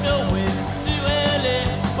she's going to LA,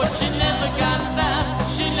 but she never got there.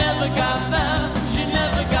 She never got there. She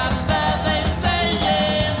never got there. They say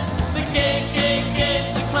yeah. The KKK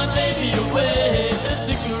took my baby away. They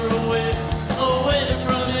took her away, away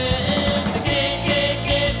from me. The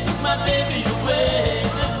KKK took my baby away.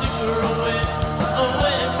 They took her away,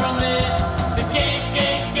 away from me. The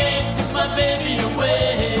KKK took my baby away.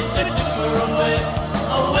 They took her away,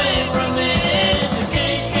 away from me. The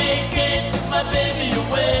KKK took my baby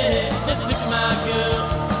away. They took my girl.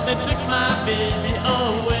 They took my baby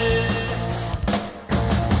away.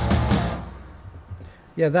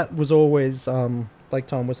 Yeah, that was always, like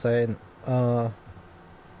Tom was saying,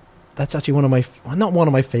 that's actually one of my, not one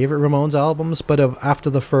of my favorite Ramones albums, but after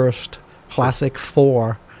the first classic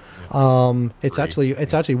 4, it's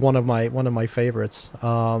actually one of my favorites.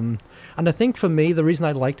 And I think for me, the reason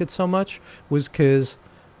I liked it so much was because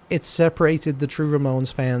it separated the true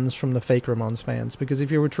Ramones fans from the fake Ramones fans. Because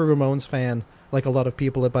if you're a true Ramones fan, like a lot of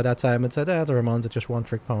people by that time had said, the Ramones are just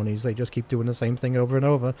one-trick ponies. They just keep doing the same thing over and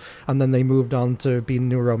over. And then they moved on to being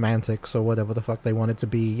new romantics or whatever the fuck they wanted to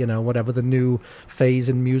be, whatever the new phase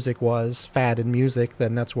in music was, fad in music,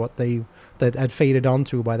 then that's what that had faded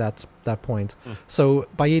onto by that point. So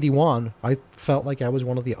by 81, I felt like I was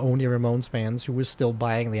one of the only Ramones fans who was still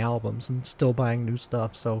buying the albums and still buying new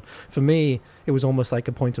stuff. So for me, it was almost like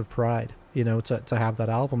a point of pride, to have that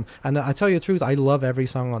album. And I tell you the truth, I love every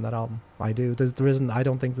song on that album. I do. There isn't. I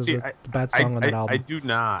don't think there's a bad song on that album. I do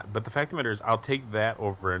not. But the fact of the matter is, I'll take that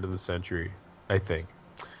over End of the Century, I think.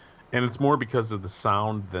 And it's more because of the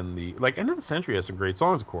sound than End of the Century has some great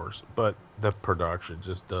songs, of course, but the production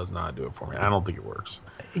just does not do it for me. I don't think it works.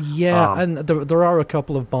 Yeah, and there are a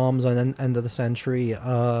couple of bombs on End of the Century.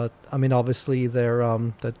 I mean, obviously,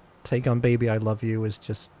 the take on Baby I Love You is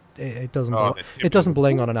just it doesn't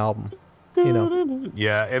belong on an album.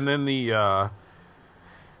 Yeah, and then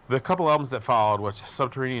the couple albums that followed, what's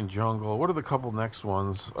Subterranean Jungle? What are the couple next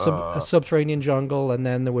ones? Subterranean Jungle, and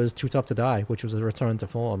then there was Too Tough to Die, which was a return to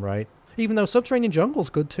form, right? Even though Subterranean Jungle's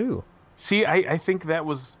good too. See, I think that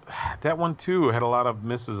one too had a lot of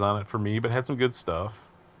misses on it for me, but had some good stuff.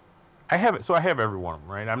 I have every one of them,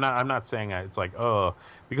 right? I'm not saying it's like,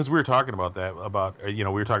 because we were talking about that, we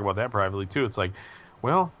were talking about that privately too. It's like,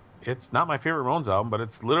 well, it's not my favorite Ramones album, but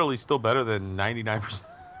it's literally still better than 99%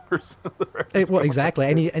 of the records. Well, exactly.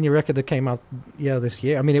 Any record that came out, this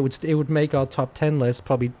year. I mean, it would make our top 10 list,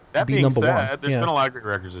 probably That be being number said, one. there's been a lot of great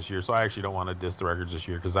records this year, so I actually don't want to diss the records this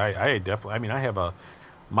year because I definitely, I mean, I have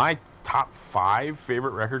my top 5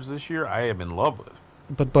 favorite records this year. I am in love with.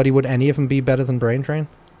 But buddy, would any of them be better than Brain Train?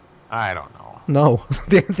 I don't know. No.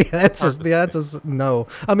 the answer's no.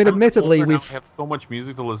 I mean, admittedly, we have so much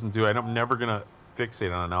music to listen to. I'm never gonna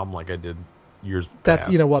fixate on an album like I did years that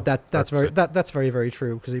past. You know what, that's very, very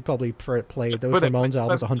true, because he probably played those Ramones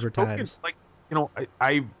albums 100 times. Like,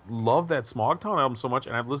 I love that Smog Town album so much,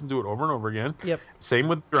 and I've listened to it over and over again. Yep. Same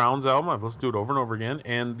with Drowns album. I've listened to it over and over again,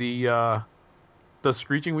 and the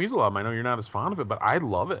Screeching Weasel album. I know you're not as fond of it, but I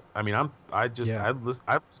love it. I mean, I've listened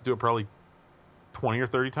to it probably 20 or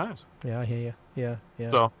 30 times. Yeah, I hear you.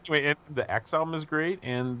 Yeah. So anyway, and the X album is great,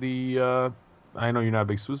 and the I know you're not a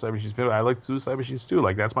big Suicide Machines fan, but I like Suicide Machines too.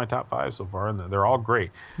 Like, that's my top 5 so far, and they're all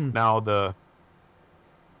great. Now the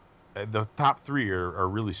top 3 are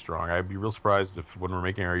really strong. I'd be real surprised if when we're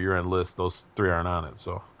making our year-end list, those 3 aren't on it.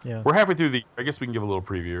 So we're halfway through I guess we can give a little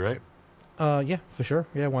preview, right? Yeah, for sure.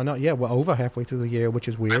 Yeah, why not? Yeah, we're over halfway through the year, which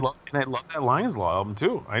is weird. I love that Lions Law album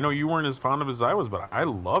too. I know you weren't as fond of it as I was, but I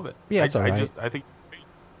love it. Yeah, it's all right. I think,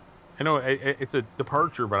 I know it's a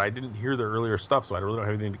departure, but I didn't hear the earlier stuff, so I really don't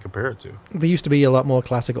have anything to compare it to. There used to be a lot more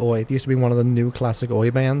classic Oi. It used to be one of the new classic Oi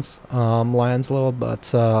bands, Lions Law,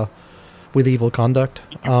 but with Evil Conduct.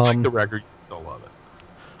 You like the record, you still love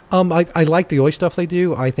it. I like the Oi stuff they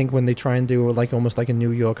do. I think when they try and do almost like a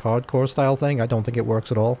New York hardcore style thing, I don't think it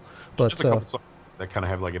works at all. But just a couple songs that kind of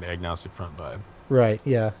have like an agnostic front vibe. Right?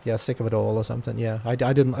 Yeah. Sick of It All or something. Yeah. I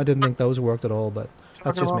didn't think those worked at all, but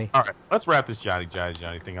that's just me. All right, let's wrap this Johnny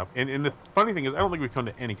thing up. And the funny thing is, I don't think we've come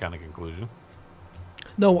to any kind of conclusion.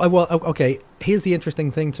 No, okay. Here's the interesting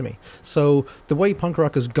thing to me. So the way punk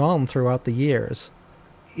rock has gone throughout the years,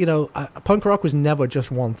 punk rock was never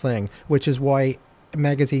just one thing, which is why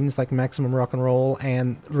magazines like Maximum Rock and Roll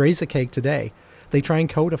and Razor Cake today, they try and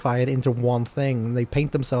codify it into one thing, and they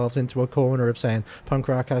paint themselves into a corner of saying punk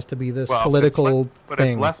rock has to be this political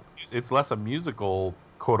thing. But it's less a musical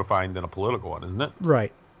codifying than a political one, isn't it?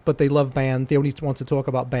 Right. But they love bands. They only want to talk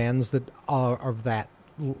about bands that are of that,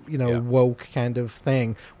 woke kind of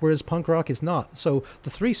thing, whereas punk rock is not. So the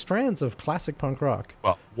 3 strands of classic punk rock.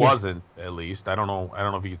 Well, wasn't, at least. I don't know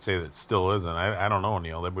if you could say that it still isn't. I don't know,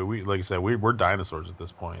 Neil. We, like I said, we're dinosaurs at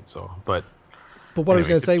this point. So, But what I was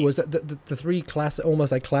going to say was that the 3 classic,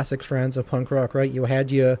 almost like classic strands of punk rock, right? You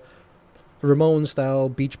had your Ramones style,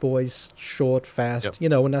 Beach Boys, short, fast,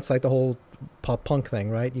 and that's like the whole pop punk thing,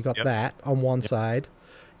 right? You got that on one side.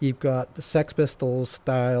 You've got the Sex Pistols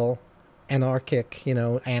style, anarchic,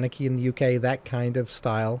 Anarchy in the UK, that kind of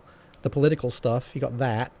style. The political stuff, you got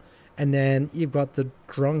that. And then you've got the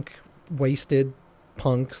drunk, wasted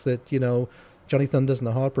punks that, Johnny Thunders and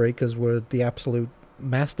the Heartbreakers were the absolute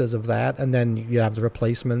masters of that. And then you have the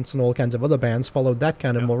Replacements and all kinds of other bands followed that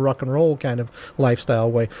kind of more rock and roll kind of lifestyle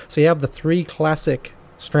way. So you have the 3 classic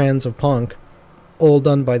strands of punk, all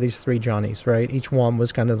done by these 3 Johnnies, right? Each one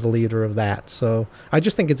was kind of the leader of that. So I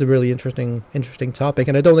just think it's a really interesting topic,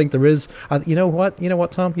 and I don't think there is. You know what,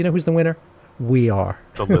 Tom? You know who's the winner? We are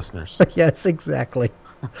the listeners. Yes, exactly.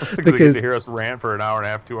 Because they get to hear us rant for an hour and a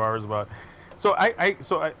half, 2 hours about. So I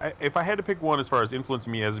if I had to pick one as far as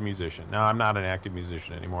influencing me as a musician, now I'm not an active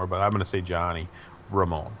musician anymore, but I'm going to say Johnny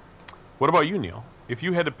Ramone. What about you, Neil? If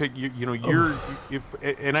you had to pick,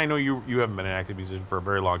 and I know you haven't been an active musician for a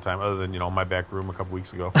very long time, other than my back room a couple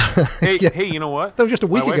weeks ago. Hey, you know what? That was just a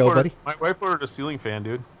week ago, buddy. My wife ordered a ceiling fan,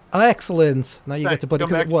 dude. Excellent. Now you get to put it,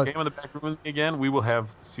 because it was. Come in the back room again. We will have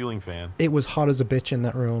ceiling fan. It was hot as a bitch in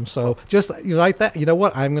that room. So just you like that. You know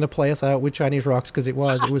what? I'm going to play us out with Chinese Rocks, because it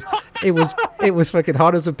was fucking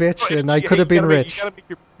hot as a bitch, and I could have been rich.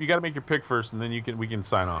 You got to make your pick first, and then we can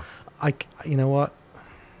sign off. You know what?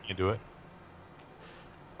 You do it.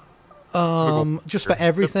 Just for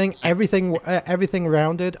everything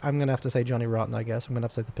rounded, I'm gonna have to say Johnny Rotten. I guess I'm gonna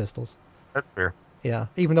have to say the Pistols. That's fair. Yeah,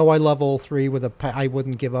 even though I love all 3 I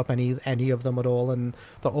wouldn't give up any of them at all, and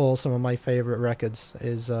they're all some of my favorite records.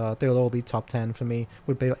 They'll all be top 10 for me.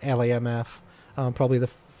 Would be LAMF, probably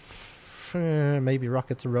maybe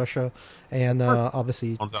Rocket to Russia, and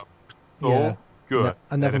obviously. So good.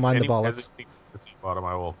 And never mind the Bollocks. Bottom,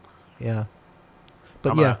 I will. Yeah,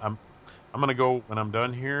 but I'm going to go, when I'm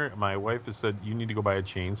done here, my wife has said, you need to go buy a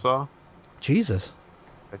chainsaw. Jesus.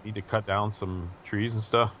 I need to cut down some trees and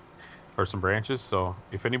stuff, or some branches, so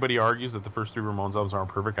if anybody argues that the first 3 Ramones albums aren't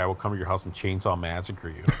perfect, I will come to your house and chainsaw massacre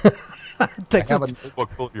you. I have a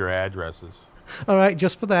notebook full of your addresses. All right,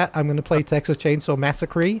 just for that, I'm going to play Texas Chainsaw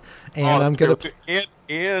Massacre, and I'm going to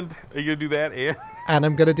and are you gonna do that? and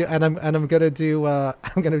I'm going to do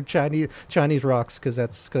I'm going to Chinese rocks because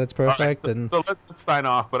that's perfect. Right, and so let's sign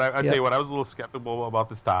off. But I Yeah. tell you what, I was a little skeptical about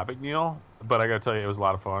this topic, Neil. But I got to tell you, it was a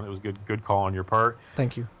lot of fun. It was good call on your part.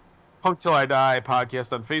 thank you. Punk Till I Die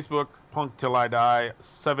podcast on Facebook. Punk Till I Die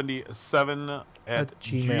 77 at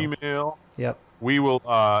Gmail. Yep. We will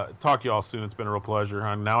talk to you all soon. It's been a real pleasure.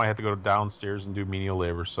 And now I have to go downstairs and do menial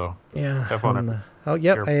labor. So Yeah. have fun.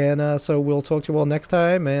 Yep. Sure. And so we'll talk to you all next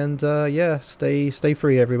time. And yeah, stay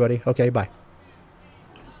free, everybody. Okay. Bye.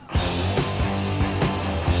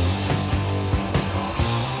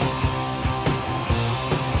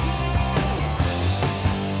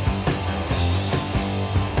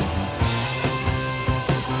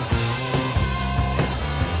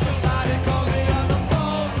 Somebody call me on the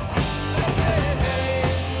phone. Say, hey,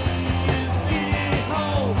 is Dee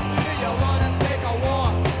home? Do you wanna take a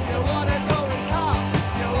walk? You wanna go and cop?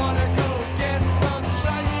 You wanna go get some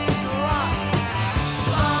Chinese rocks?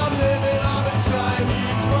 I'm living on a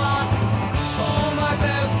Chinese rock. All my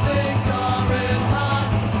best things are red hot.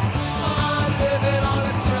 I'm living on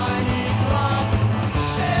a Chinese rock.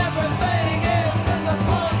 Everything is in the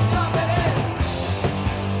pawn shop. It is.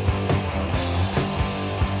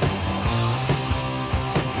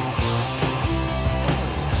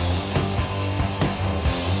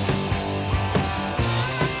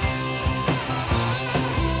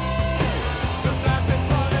 The bastards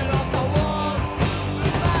falling off the wall.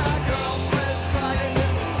 My girlfriend's crying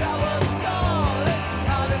in the shower stall. It's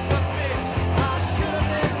hot as a bitch. I should have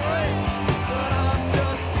been rich, but I'm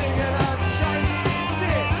just digging a Chinese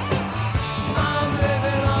ditch. I'm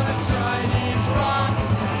living on a Chinese rock.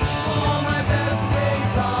 All my best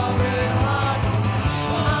things are red hot.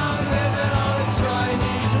 I'm living on a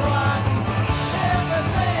Chinese rock.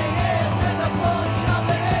 Everything is in the pawn shop.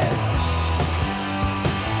 It is.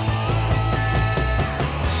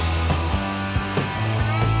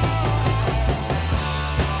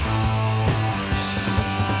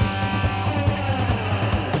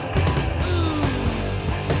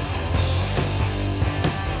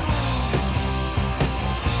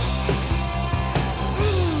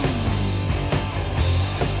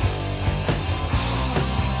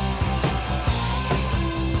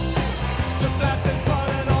 The bastards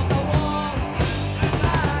falling off the wall.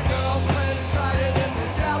 My girlfriend's crying in the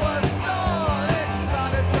shower stall. It's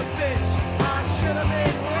hot as a bitch. I should have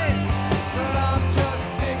been rich, but I'm just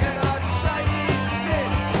digging a Chinese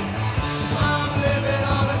ditch. I'm living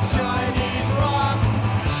on a Chinese rock.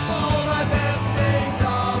 All my best things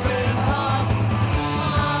are red hot.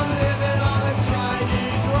 I'm living on a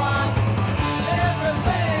Chinese rock.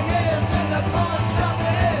 Everything is in the pawn shop.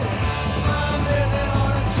 It is. I'm living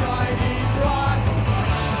on a Chinese rock.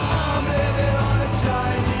 I'm living on a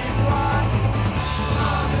Chinese rock.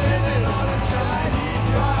 I'm living on a Chinese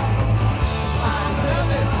rock. I'm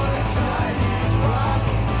living on a Chinese rock.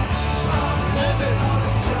 I'm living on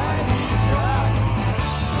a Chinese rock.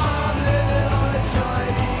 I'm living on a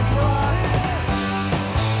Chinese rock.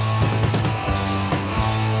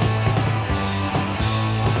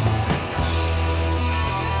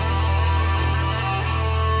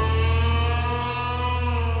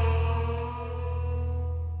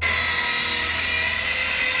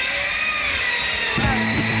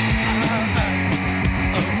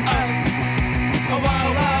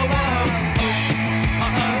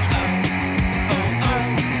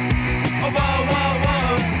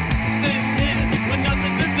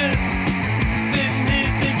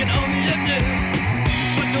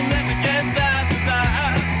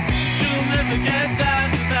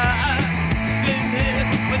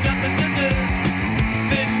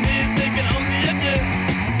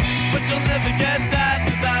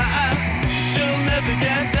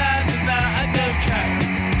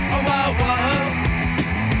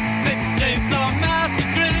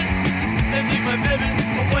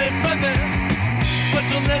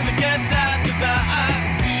 You'll never get that to that.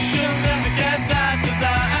 She'll never get that to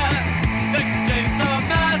that. Texas Chainsaw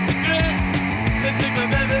Massacre. They took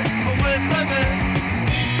my baby away from me,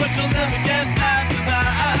 but you'll never get that to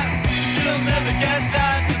that. She'll never get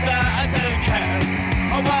that to that. I don't care.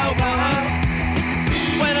 Oh wow wow.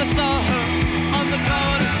 When I saw her on the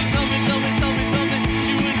corner, she told me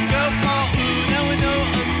she wouldn't go for. Ooh, now we know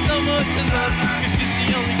I'm so much in love.